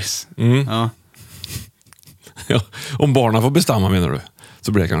Svartis. Ja. Ja, om barnen får bestämma, menar du?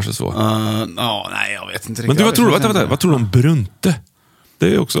 Så blir det kanske så. Nej, jag vet inte riktigt. Men du, vad tror du om Brunte?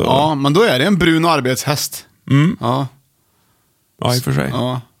 Det är också... Ja, men då är det en brun arbetshäst. Ja, i och för sig.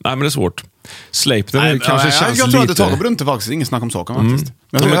 Ja. Nej, men det är svårt. Sleipner kanske känns lite... Jag tror att det tar Brunte faktiskt. Ingen snack om saken faktiskt.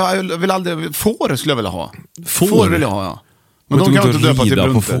 Men jag vill aldrig... Får skulle jag vilja ha. Får vill jag ha, ja. Men de kan inte döpa till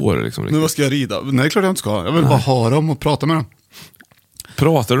Brunte. Får, liksom. Nu vad ska jag rida? Nej, det är klart jag inte ska. Jag vill bara ha dem och prata med dem.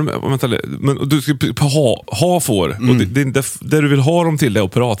 Pratar du med... Vänta, men du ska ha får. Och det du vill ha dem till det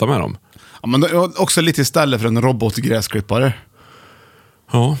och prata med dem. Ja, men också lite istället för en robotgräsklippare.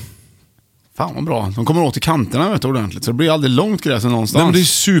 Ja. Fan vad bra. De kommer åt i kanterna, vet du, ordentligt. Så det blir aldrig långt gräs någonstans. Nej, men det är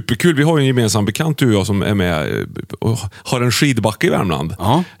superkul. Vi har ju en gemensam bekant, du och jag, som är med och har en skidbacke i Värmland.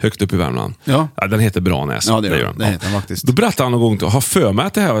 Ja. Högt upp i Värmland. Ja. Ja, den heter Branäs. Ja, det heter den faktiskt. Då berättade han någon gång, har för mig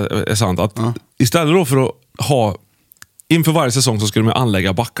att det här är sant, att istället då för att ha inför varje säsong så skulle de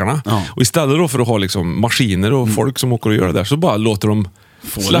anlägga backarna. Och istället då för att ha liksom maskiner och folk som åker och gör det där, så bara låter de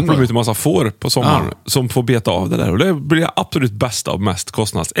släpper de ut en massa får på sommaren som får beta av det där. Och det blir absolut bästa och mest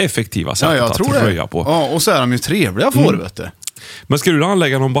kostnadseffektiva sättet att röja på. Ja, och så är de ju trevliga får, vet du. Men ska du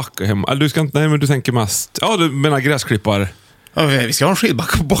anlägga någon backe hemma? Eller du ska inte, nej, men du tänker mest... Ja, du menar gräsklippar. Ja, vi ska ha en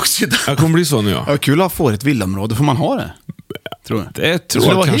skidbacke på baksidan. Det kommer bli så nu, ja. Kul att få ett villaområde, får man ha det? Tror jag. Det tror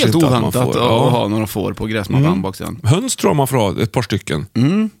jag kanske helt inte oväntat att man får. Att ha några får på gräsmattan baksidan. Höns tror jag man får ha, ett par stycken.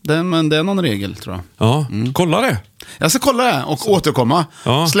 Men det är någon regel, tror jag. Ja, kolla det. Jag ska kolla det och återkomma.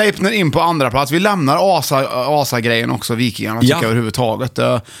 Sleipner in på andra plats. Vi lämnar Asa-grejen också, vikingarna, tycker jag överhuvudtaget.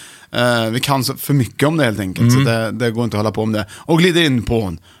 Vi kan så för mycket om det helt enkelt, så det går inte att hålla på om det. Och glider in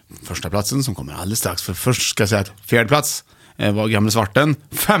på första platsen som kommer alldeles strax. För först ska jag säga att fjärde plats var Gamle Svarten.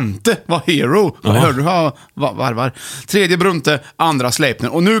 Femte var Hero. Hörde du? Varvar. Tredje Brunte, andra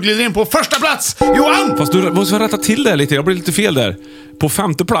Sleipner. Och nu glider in på första plats, Johan! Fast du måste rätta till det lite. Jag blir lite fel där. På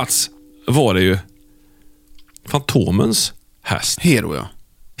femte plats var det ju Fantomens häst. Hero, ja.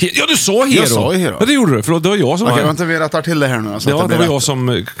 Ja, du sa Hero. Jag sa Hero. Ja, det gjorde du. Förlåt, det var jag som... Okej, vänta, vi rättar till det här nu. Det var jag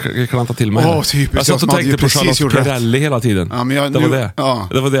som klantade till mig. Typiskt. Jag satt och tänkte på Charlotte Perrelli hela tiden. Ja, men det var det. Ja.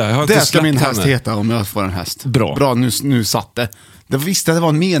 Det var det. Jag har det inte ska min henne. häst heta om jag får en häst. Bra, nu satt det. Jag visste att det var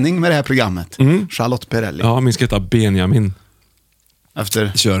en mening med det här programmet. Charlotte Perrelli. Ja, min ska heta Benjamin.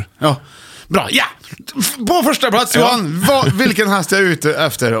 Efter? Kör. Ja. Bra, ja! På första plats, Johan. Vilken häst är jag ute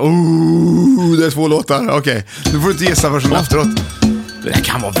efter? Det är 2 låtar. Okej. Du får inte gissa förrän efteråt. Det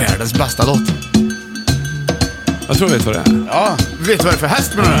kan vara världens bästa låt. Jag tror jag vet vad det är. Ja, vet du vad det är för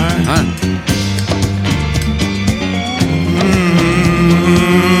häst med den? Nej.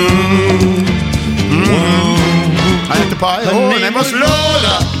 Han heter Paj. Her name was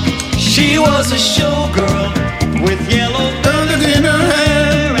Lola. She was a showgirl with yellow in her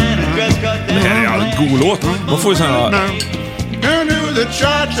hair and a dress cut down. Det här är en god låt. Man får ju sån här...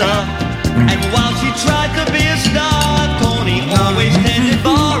 And while she tried to be a star, Tony always tended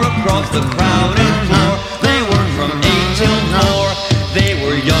far across the crowded floor. They were from 8 till 4. They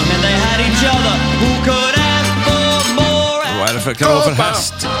were young and they had each other. Who could ask for more? Vad är det för, kan det vara för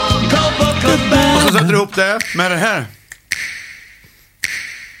häst? Och så sätter du ihop det med det här.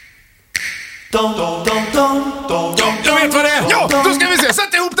 Jag vet vad det är! Ja, då ska vi se.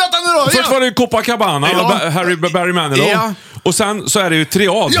 Sätt ihop detta nu då. Först var det ju Copacabana och Barry Manilow. Ja. Och sen så är det ju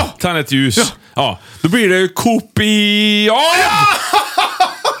triad. Ja. Tänd ett ljus. Ja. Då blir det ju kopiad.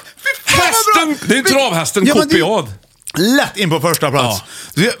 Hästen, det är travhästen kopiad. Lätt in på första plats.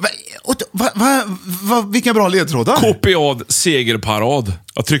 Vilka bra ledtrådar. Kopiad segerparad.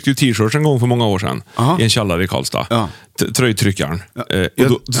 Jag tryckte ju t-shirts en gång för många år sedan i en källare i Karlstad. Tröjtryckaren.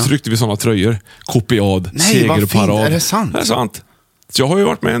 Och då tryckte vi sådana tröjor. Kopiad segerparad. Är det sant? Det är sant. Så jag har ju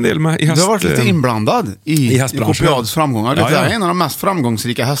varit med en del med i häst. Du har varit lite inblandad i Kopiads framgångar. Det är en av de mest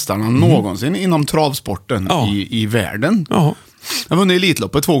framgångsrika hästarna någonsin inom travsporten i världen. Ja. Jag har vunnit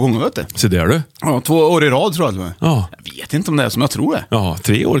Elitloppet 2 gånger, vet du. Så det är du. Ja, 2 år i rad tror jag det var. Ja. Jag vet inte om det är som jag tror det. Ja,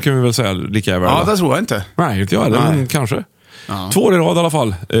 3 år kan vi väl säga lika väl. Ja, det tror jag inte. Nej, inte jag heller, men kanske. 2 år i rad i alla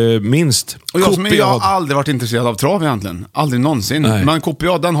fall, minst. Och jag har aldrig varit intresserad av trav egentligen. Aldrig någonsin. Nej. Men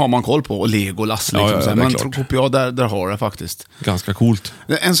Kopiad, den har man koll på. Och Legolas liksom. Men Kopiad, där har det faktiskt. Ganska coolt.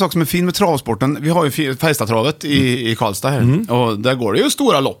 En sak som är fin med travsporten, vi har ju Färjestadtravet i Karlstad här. Och där går det ju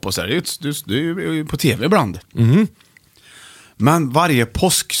stora lopp och så. Det är ju på tv ibland. Men varje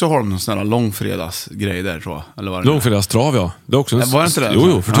påsk så har de någon sån här långfredagsgrej där, tror jag. Eller vad det långfredagstrav, ja. Det är också en, var det inte det?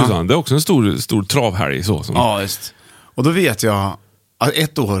 Jo, för tusan. Det är också en stor travhelg så. Som... Ja, just. Och då vet jag att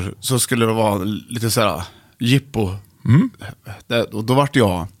ett år så skulle det vara lite så här jippo. Och då vart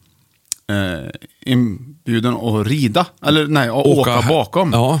jag inbjuden att rida. Eller nej, att åka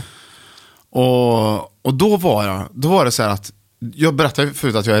bakom. Ja. Och då var det så här att jag berättade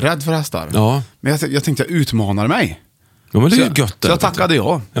förut att jag är rädd för hästar. Ja. Men jag tänkte jag utmanar mig. Ja, men det är ju gött. Så jag tackade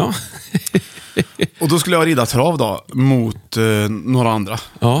ja. Och då skulle jag rida trav då mot några andra.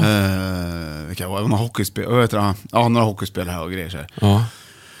 Ja. Några hockeyspel, några hockeyspel här och grejer så här. Ja.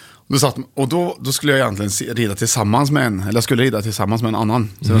 Och då skulle jag egentligen rida tillsammans med jag skulle rida tillsammans med en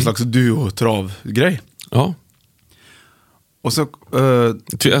annan. Så en slags duo-trav-grej. Ja. Och så du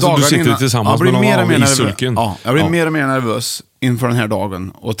sitter tillsammans med någon i sulken. Ja, jag blir mer och mer nervös inför den här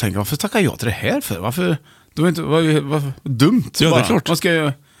dagen och tänker, varför tackar jag till det här för? Varför? Det var inte varför dumt. Ja, bara. Det är klart. Vad ska jag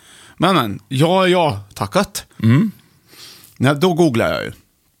göra? Men tackat. Nej, då googlar jag ju.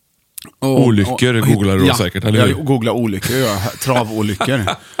 Olyckor googlar du säkert, eller hur? Jag googlar olyckor, travolyckor.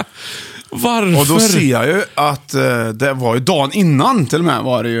 Varför? Och då ser jag ju att det var ju dagen innan till och med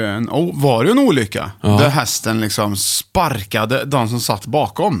var det ju en olycka. Där hästen liksom sparkade de som satt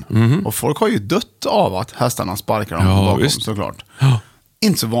bakom. Och folk har ju dött av att hästarna sparkar dem bakom, såklart.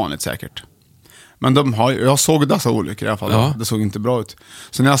 Inte så vanligt säkert. Men jag såg dessa olyckor i alla fall. Det såg inte bra ut.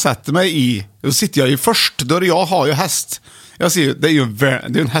 Så när jag sätter mig då sitter jag ju först, då jag har ju häst. Jag ser, det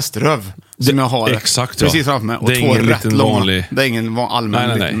är en häströv som jag har. Exakt, precis framför mig. Och det är ingen liten vanlig. Det är ingen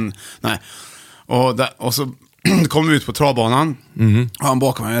allmän liten. Nej. Och så kom vi ut på travbanan. Och han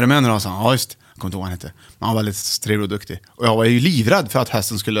bakom mig, är det med nu då? Ja, just. Jag kommer inte ihåg vad han hette. Men han var väldigt trevlig och duktig. Och jag var ju livrädd för att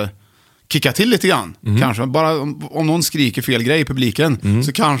hästen skulle kicka till lite grann. Kanske bara om någon skriker fel grej i publiken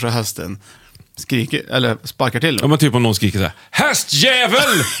så kanske hästen skriker eller sparkar till. Ja, men typ om någon skriker så här: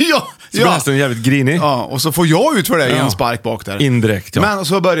 hästjävel! Ja, så blir hästen jävligt grinig. Ja, och så får jag ut för det i en spark bak där. Indirekt, ja. Men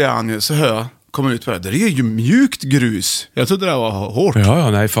så börjar han ju, så hör jag, kommer ut på det. Det är ju mjukt grus. Jag trodde det var hårt.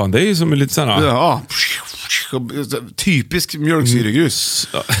 Ja, nej fan, det är ju som lite sådär. Ja, typisk mjölksyregrus.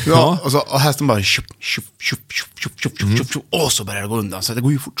 Ja. Och hästen bara och så börjar det gå undan. Så det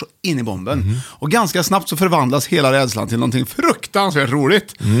går ju fort så in i bomben. Och ganska snabbt så förvandlas hela rädslan till någonting fruktansvärt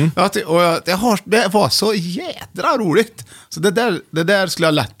roligt. Det var så jädra roligt. Så det där skulle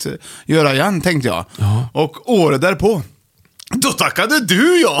jag lätt göra igen, tänkte jag. Och året därpå, då tackade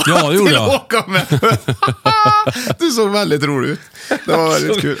du ja det gjorde jag. Åka med. Du såg väldigt rolig ut. Det var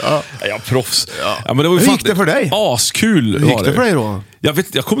väldigt kul. Ja. Jag proffs. Ja. Men det var ju hur gick det för dig? Askul. Hur gick det för dig då?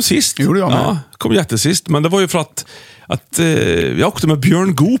 Jag kom sist. Gjorde jag med? Ja, kom jättesist. Men det var ju för att jag åkte med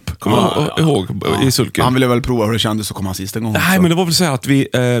Björn Goop, kommer jag ihåg, i sulken. Han ville väl prova hur det kändes att komma sist en gång. Nej, men det var väl så här att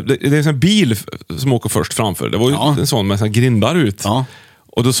det är en sån bil som åker först framför. Det var ju en sån med sån grindar ut. Ja.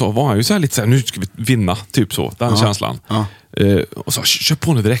 Och då var han ju så här lite så här, nu ska vi vinna, typ så, den känslan. Ja. Och så, kör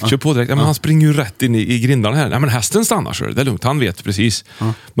på nu direkt, kör på direkt. Ja, men han springer ju rätt in i grindarna här. Nej, men hästen stannar, så det är lugnt, han vet precis.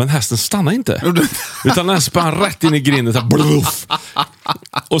 Men hästen stannar inte. Utan den spann rätt in i grinden, så här, bluff.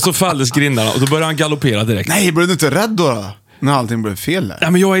 Och så fälldes grindarna och då började han galoppera direkt. Nej, blev du inte rädd då? När allting blev fel där?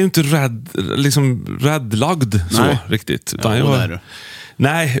 Nej, men jag är ju inte räddlagd så riktigt. Utan jag var...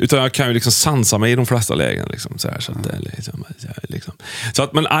 Nej, utan jag kan ju liksom sansa mig i de flesta lägen liksom, så här, så att det liksom. Så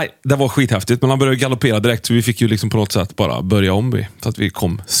att, men nej, det var skithäftigt, men han började galoppera direkt, så vi fick ju liksom på något sätt bara börja om så att vi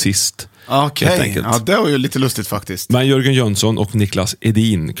kom sist. Okej, ja, det var ju lite lustigt faktiskt. Men Jörgen Jönsson och Niklas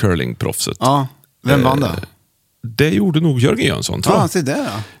Edin, curlingproffset. Ja, vem vann det? Det gjorde nog Jörgen Jönsson, tror jag. Ja, se det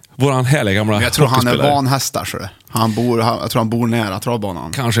då. Våran härliga gamla men jag tror han är van hästar, så det. Jag tror han bor nära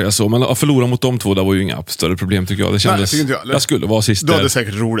travbanan. Kanske är så, men att förlora mot de två, det var ju inga större problem tycker jag. Det kändes, nej, jag skulle vara sist. Du hade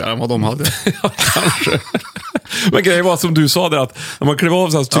säkert roligare än vad de hade. Ja, kanske. Men grejen var som du sa där, att när man klev av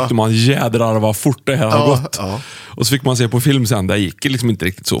så tyckte man jädrar vad fort det här har gått. Ja. Och så fick man se på film sen, det gick liksom inte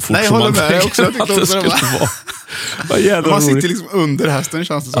riktigt så fort. Nej, som man tänkte också, att det skulle vara. Man sitter liksom under hästen,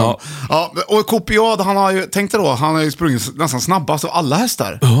 känns det som. Ja, och Kopiad, han har ju sprungit nästan snabbast av alla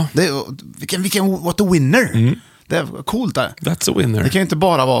hästar. Det är, what a winner. Det är coolt där. That's a winner. Det kan ju inte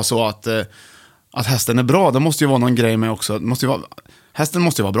bara vara så att hästen är bra. Det måste ju vara någon grej med också. Hästen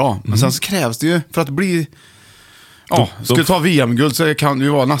måste ju vara bra. Men sen så krävs det ju för att bli... Ska du ta VM-guld så kan du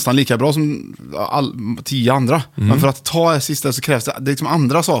ju vara nästan lika bra som 10 andra. Men för att ta sista så krävs det liksom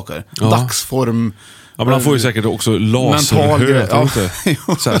andra saker. Dagsform. Ja, men han får ju säkert också laserhö.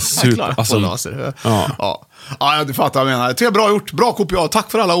 Laserhö. Ja, du fattar vad jag menar. Det är bra gjort. Bra Kopiad.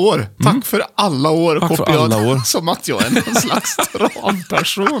 Tack för alla år. Tack för alla år, Kopiad. Som att jag är en slags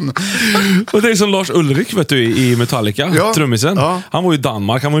travperson. Och det är som Lars Ulrik, vet du, i Metallica, trummisen. Han var i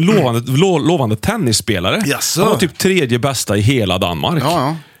Danmark. Han var en lovande tennisspelare. Han var typ 3:e bästa i hela Danmark.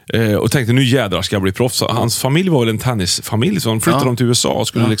 Och tänkte, nu jädrar ska jag bli proffs. Hans familj var väl en tennisfamilj, så han flyttade dem till USA och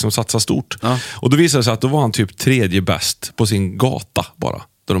skulle liksom satsa stort. Och då visade det sig att då var han typ 3:e bäst på sin gata bara,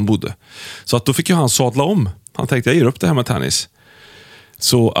 där de bodde. Så att då fick ju han sadla om. Han tänkte, jag ger upp det här med tennis.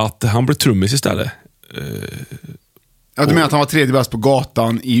 Så att han blev trummis istället. Ja, du menar att han var 3:e bäst på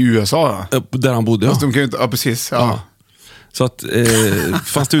gatan i USA? Där han bodde, de kan ju inte, precis. Så att,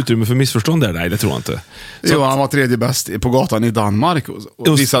 fanns det utrymme för missförstånd där? Nej, det tror jag inte. Jo, han var 3:e bäst på gatan i Danmark.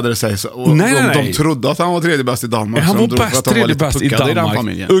 Och visade det sig så. Och de trodde att han var 3:e bäst i Danmark. Han var bäst, 3:e bäst i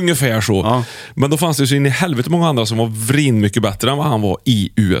Danmark. Ungefär så. Ja. Men då fanns det så in i helvete många andra som var vrin mycket bättre än vad han var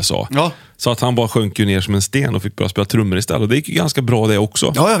i USA. Ja. Så att han bara sjönk ju ner som en sten och fick börja spela trummor istället. Och det gick ju ganska bra det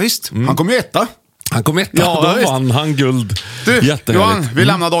också. Ja, visst. Han kom ju etta. Han kom etta, då vann han guld. Du, Johan, vi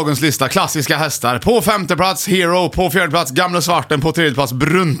lämnar dagens lista. Klassiska hästar. På 5:e plats Hero, på 4:e plats Gamle Svarten, på 3:e plats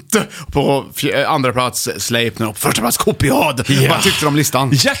Brunte, på 2:a plats Sleipner och på 1:a plats Kopiad. Vad tyckte du om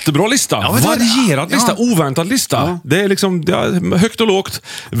listan? Jättebra lista, varierad lista, oväntad lista. Det är liksom högt och lågt,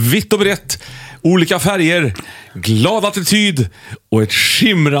 vitt och brett. olika färger, glad attityd och ett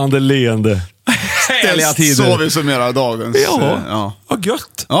skimrande leende. Härliga tider. Så vi summerar dagens. Ja, vad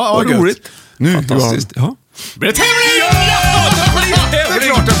gött. Ja, vad roligt. Nu, fantastiskt. Ja. Blir det tävling? Det är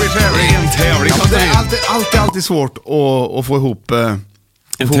klart det blir tävling. En tävling. Ja, det är alltid svårt att få ihop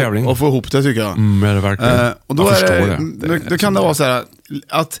en tävling. Och få ihop det, tycker jag. Är det verkligen? Och då, då kan det vara så här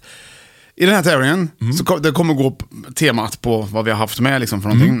att i den här tävlingen så det kommer gå temat på vad vi har haft med liksom, för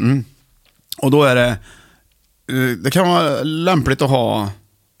någonting. Och då är det kan vara lämpligt att ha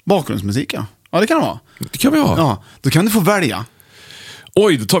bakgrundsmusik. Ja, det kan det vara. Det kan vi ha. Ja, då kan du få välja.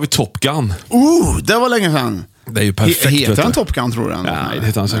 Oj, då tar vi Top Gun. Det var länge sedan. Det är ju perfekt. Heter han Top Gun, tror du? Nej, det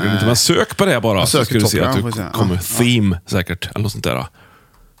heter han säkert inte. Men sök på det bara, så ska du se att du kommer theme säkert, eller något sånt där.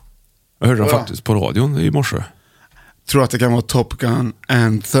 Jag hörde den faktiskt på radion i morse. Tror att det kan vara Top Gun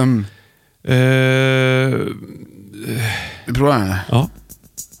Anthem. Vi provar det. Ja.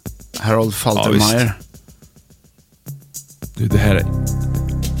 Harold Faltermeyer. Det här är...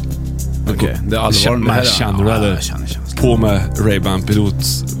 Okej, det är allvar. Här känner du eller? På med Ray-Ban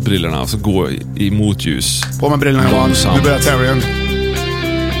pilotbrillorna och så gå i motljus. På med brillorna, Johan. Nu börjar tävlingen.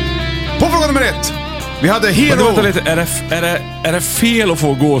 På fråga nummer 1. Vi hade Hero. Vänta lite, är det fel att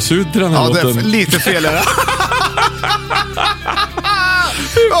få gåshud till den här låten? Ja, det är lite fel är det.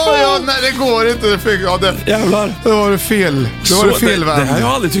 Nej, det går inte. Jävlar. Det var det fel. Det var det fel, det här har jag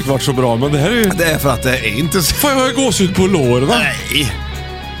aldrig tyckt varit så bra, men det här är ju... Det är för att det är inte så... Fan, jag har gåshud på låren. Nej.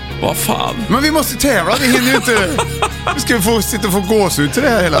 Vad fan? Men vi måste tävla, vi hinner ju inte. Vi ska få sitta och få gåshud till det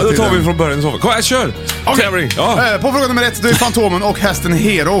här hela tiden. Då tar vi från början. Kom, jag kör. Okay. Ja. På fråga nummer 1, då är Fantomen och hästen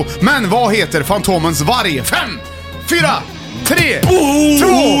Hero. Men vad heter Fantomens varg? 5, 4, 3, 2, 1.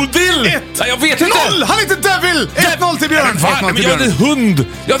 Nej, jag vet inte. 0! Han heter Devil! 1-0 till Björn. 1-0 till Björn. Ja, det är en hund.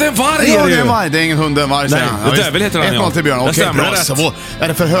 Ja, det är en varg. Ja, det är en varg. Det är ingen hund, det är en varg. Nej, Devil heter han. 1-0 till Björn. Okej, bra. Så är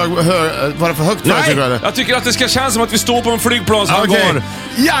det för var det för högt? Nej, jag tycker att det ska kännas som att vi står på en flygplanshangar.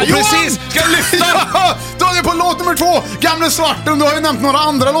 Ja, och precis ska lyfta. Ja, då är vi på låt nummer 2. Gamle Svarten. Du har ju nämnt några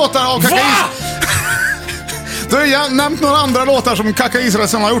andra låtar av Kaka Du har nämnt några andra låtar som Kaka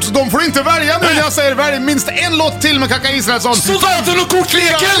Israelsson har gjort, så de får inte välja nu. Jag säger välj minst en låt till med Kaka Israelsson. Soldaten och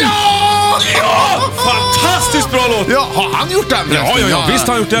kortleken! Ja! Fantastiskt bra låt! Ja, har han gjort den? Ja, visst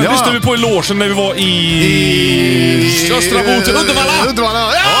har han gjort den. Det stod vi på i logen när vi var i Östra Boten,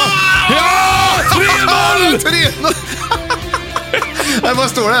 Uddevalla. Ja! 3-0! Vad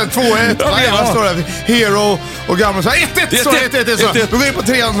står det? 2-1. Nej, vad står det? Hero och gamla. 1-1 står det. 1-1. Då går vi på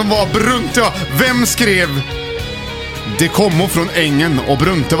 3an som var Brunte. Vem skrev? Det kommo från ängen och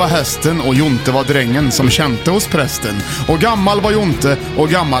Brunte var hästen och Jonte var drängen som känte hos prästen. Och gammal var Jonte och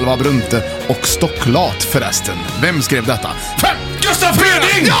gammal var Brunte och stocklat förresten. Vem skrev detta? 5! Gustav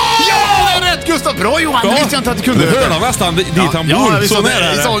Fröding! Ja, det är rätt! Gustav, bra Johan, det visste jag inte att du kunde. Du hörde nästan dit han bor. Så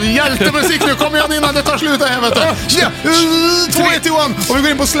nära det. Hjältemusik nu, kom igen innan det tar slut här, vet du. 2-1 Johan, och vi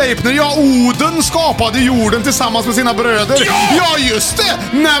går in på Sleipner. Ja, Oden skapade jorden tillsammans med sina bröder. Ja, just det!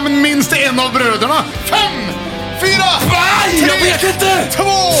 Nämn minst en av bröderna. 5, 4, 3, jag vet inte! 2,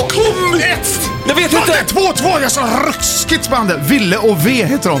 1. Jag vet inte! 2-2, jag sa ruskigt spännande. Ville och V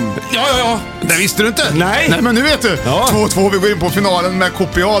heter de. Ja. Det visste du inte? Nej, men nu vet du. 2-2, vi går in på finalen med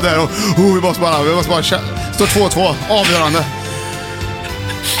Kopiad här. Och vi måste bara stå 2-2, avgörande.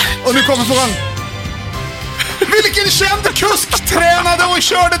 Och nu kommer frågan. Vilken känd kusk tränade och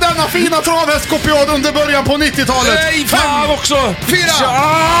körde denna fina travhäst Kopiad under början på 90-talet? Nej, fan också! 4,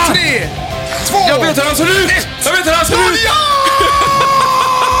 3, 2, jag vet hur han ser ut!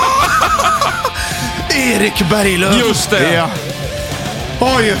 Erik Berglöf. Just det. Ja.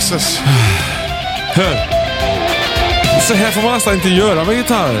 Åh, Jesus. Hör. Så här får man nästan inte göra med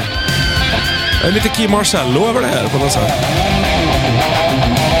gitarr. Det är lite Kim Marcello över det här på något sätt.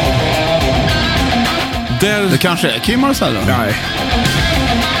 Det kanske är Kim Marcello. Nej.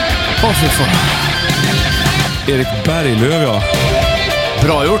 Fy fan. Erik Berglöf, ja.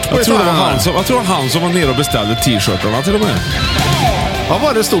 Bra gjort. Jag tror det var han som var nere och beställde t-shirtarna till och med. Vad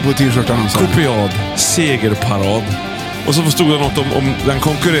var det stod på t-shirtarna? Kopiad, segerparad. Och så stod det något om den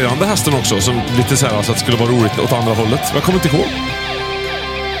konkurrerande hästen också, som lite så här, alltså att det skulle vara roligt åt andra hållet. Men jag kommer inte ihåg.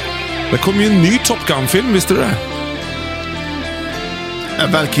 Det kom ju en ny Top Gun-film, visste du det? Är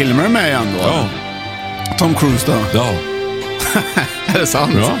Val Kilmer med igen då? Ja. Tom Cruise då? Ja. Är det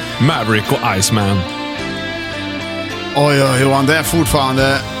sant? Ja. Maverick och Iceman. Oj, Johan, det är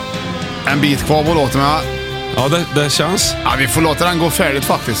fortfarande en bit kvar på låten. Ja, det känns. Ja, vi får låta den gå färdigt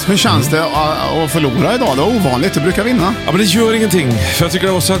faktiskt. Hur känns det att förlora idag? Det är ovanligt, du brukar vinna. Ja, men det gör ingenting. För jag tycker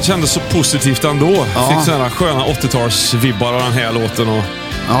det också kändes så positivt ändå. Ja. Fick sådana sköna 80-tals-vibbar av den här låten. Och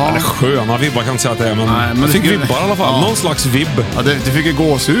Ja. Eller sköna vibbar kan jag inte säga att det är, men, Nej, men jag fick det- vibbar i alla fall. Ja. Någon slags vibb. Ja, du fick ju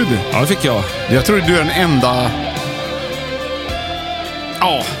gåshud. Ja, det fick jag. Jag tror du är den enda...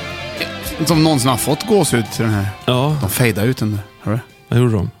 Ja. Som någonsin har fått gåshud till den här. Ja, De fejdade ut den. Hör du? det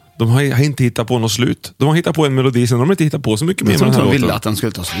gjorde de. De har inte hittat på något slut. De har hittat på en melodi, sen de har inte hittat på så mycket mer Jag med tror den inte här de ville låten. att den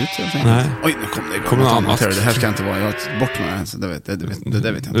skulle ta slut. Nej. Oj, nu kom det igång. Kom något annat. Det här ska inte vara. Jag har bort med den. Så det vet jag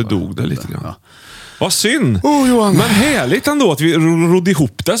inte. Det dog det lite grann. Ja. Vad synd. Johan. Men härligt ändå att vi rodde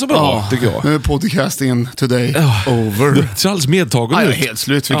ihop det så bra, tycker jag. Nu är podcastingen today over. Du är så alldeles medtagen Jag är ut. helt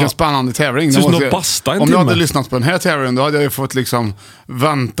slut. Vilken Ja. spännande tävling. Ser ut som måste att basta en Om jag timme. hade lyssnat på den här tävlingen, då hade jag ju fått liksom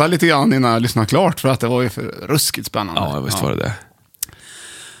vänta lite grann innan jag lyssnade klart. För att det var ju för ruskigt spännande. Ja, visst var det det.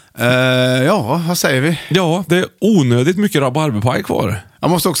 Ja, vad säger vi? Ja, det är onödigt mycket rabarberpaj kvar. Jag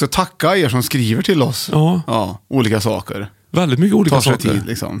måste också tacka er som skriver till oss. Ja. Olika saker. Väldigt mycket olika Tar sig saker. tid,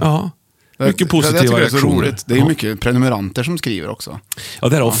 liksom. Ja. Mycket Jag positiva tycker det är så reaktioner. roligt. Det är ju Ja. mycket prenumeranter som skriver också. Ja,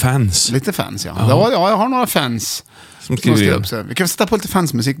 det är av fans. Lite fans, ja. Ja, jag har några fans Som skriver skriver in. upp sig. Vi kan sätta på lite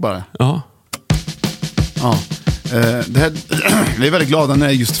fansmusik bara. Ja. Ja. Det här, vi är väldigt glada när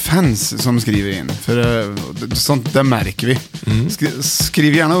det är just fans som skriver in. För sånt där märker vi.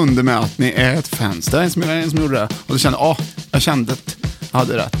 Skriv gärna under med att ni är ett fans. Det är en som gjorde det. Och då kände jag kände att jag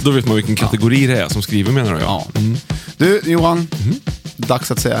hade rätt. Då vet man vilken kategori det är som skriver, menar du? Ja. Du, Johan.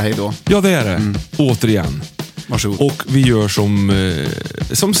 Dags att säga hej då. Ja, det är det. Återigen. Varsågod. Och vi gör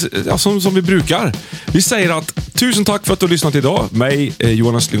som vi brukar. Vi säger att tusen tack för att du har lyssnat idag. Mig,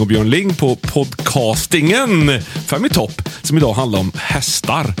 Johan Östling och Björn Ling på podcastingen 5 i topp, som idag handlar om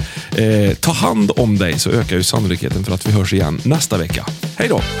hästar. Ta hand om dig, så ökar ju sannolikheten för att vi hörs igen nästa vecka. Hej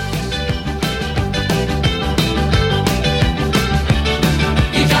då!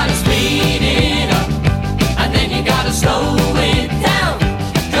 You gotta speed it up, and then you gotta slow it down.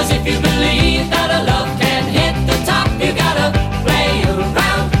 'Cause if you believe that a love can hit the top, you gotta play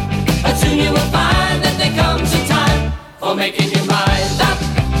around. But soon you will find that there comes a time for making your mind up.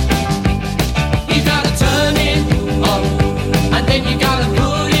 You gotta turn it on, and then you gotta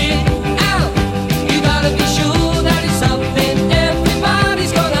put it out. You gotta be sure that it's something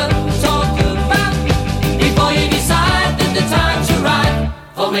everybody's gonna talk about before you decide that the time's right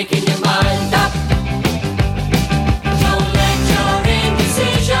for making your mind up. Don't let your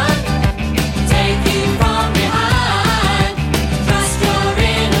indecision take you from behind. Trust your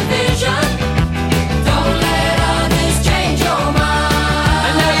inner vision. Don't let others change your mind.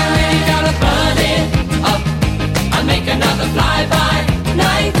 And now you really gotta burn it up and make another fly-by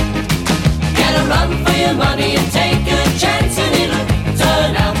night. Get a run for your money and take a chance, and it'll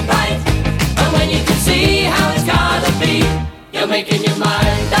turn out right. And when you can see how it's gotta be, you're making your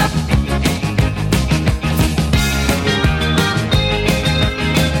mind up.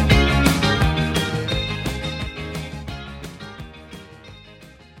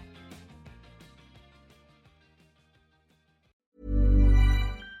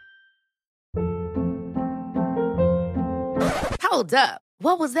 Hold up.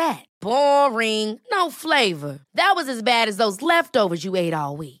 What was that? Boring. No flavor. That was as bad as those leftovers you ate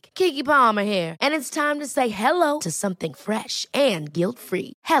all week. Keke Palmer here, and it's time to say hello to something fresh and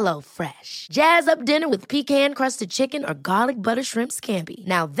guilt-free. Hello Fresh. Jazz up dinner with pecan-crusted chicken or garlic butter shrimp scampi.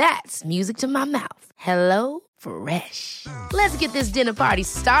 Now that's music to my mouth. Hello Fresh. Let's get this dinner party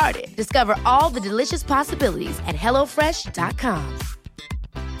started. Discover all the delicious possibilities at hellofresh.com.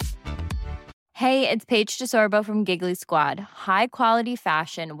 Hey, it's Paige DeSorbo from Giggly Squad. High quality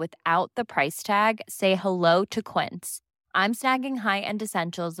fashion without the price tag. Say hello to Quince. I'm snagging high-end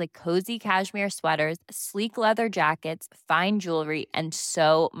essentials like cozy cashmere sweaters, sleek leather jackets, fine jewelry, and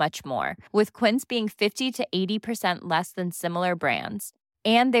so much more. With Quince being 50 to 80% less than similar brands.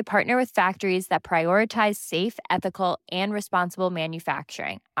 And they partner with factories that prioritize safe, ethical, and responsible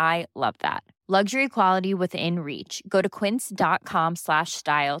manufacturing. I love that. Luxury quality within reach. Go to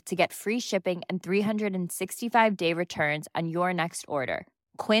quince.com/style to get free shipping and 365-day returns on your next order.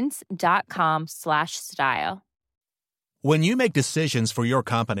 Quince.com/style. When you make decisions for your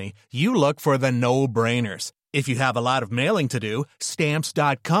company, you look for the no-brainers. If you have a lot of mailing to do,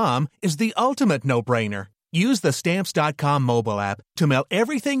 Stamps.com is the ultimate no-brainer. Use the Stamps.com mobile app to mail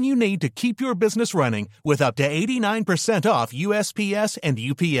everything you need to keep your business running with up to 89% off USPS and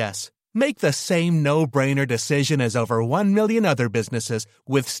UPS. Make the same no-brainer decision as over 1 million other businesses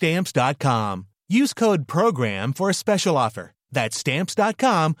with Stamps.com. Use code PROGRAM for a special offer. That's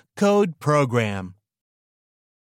Stamps.com, code PROGRAM.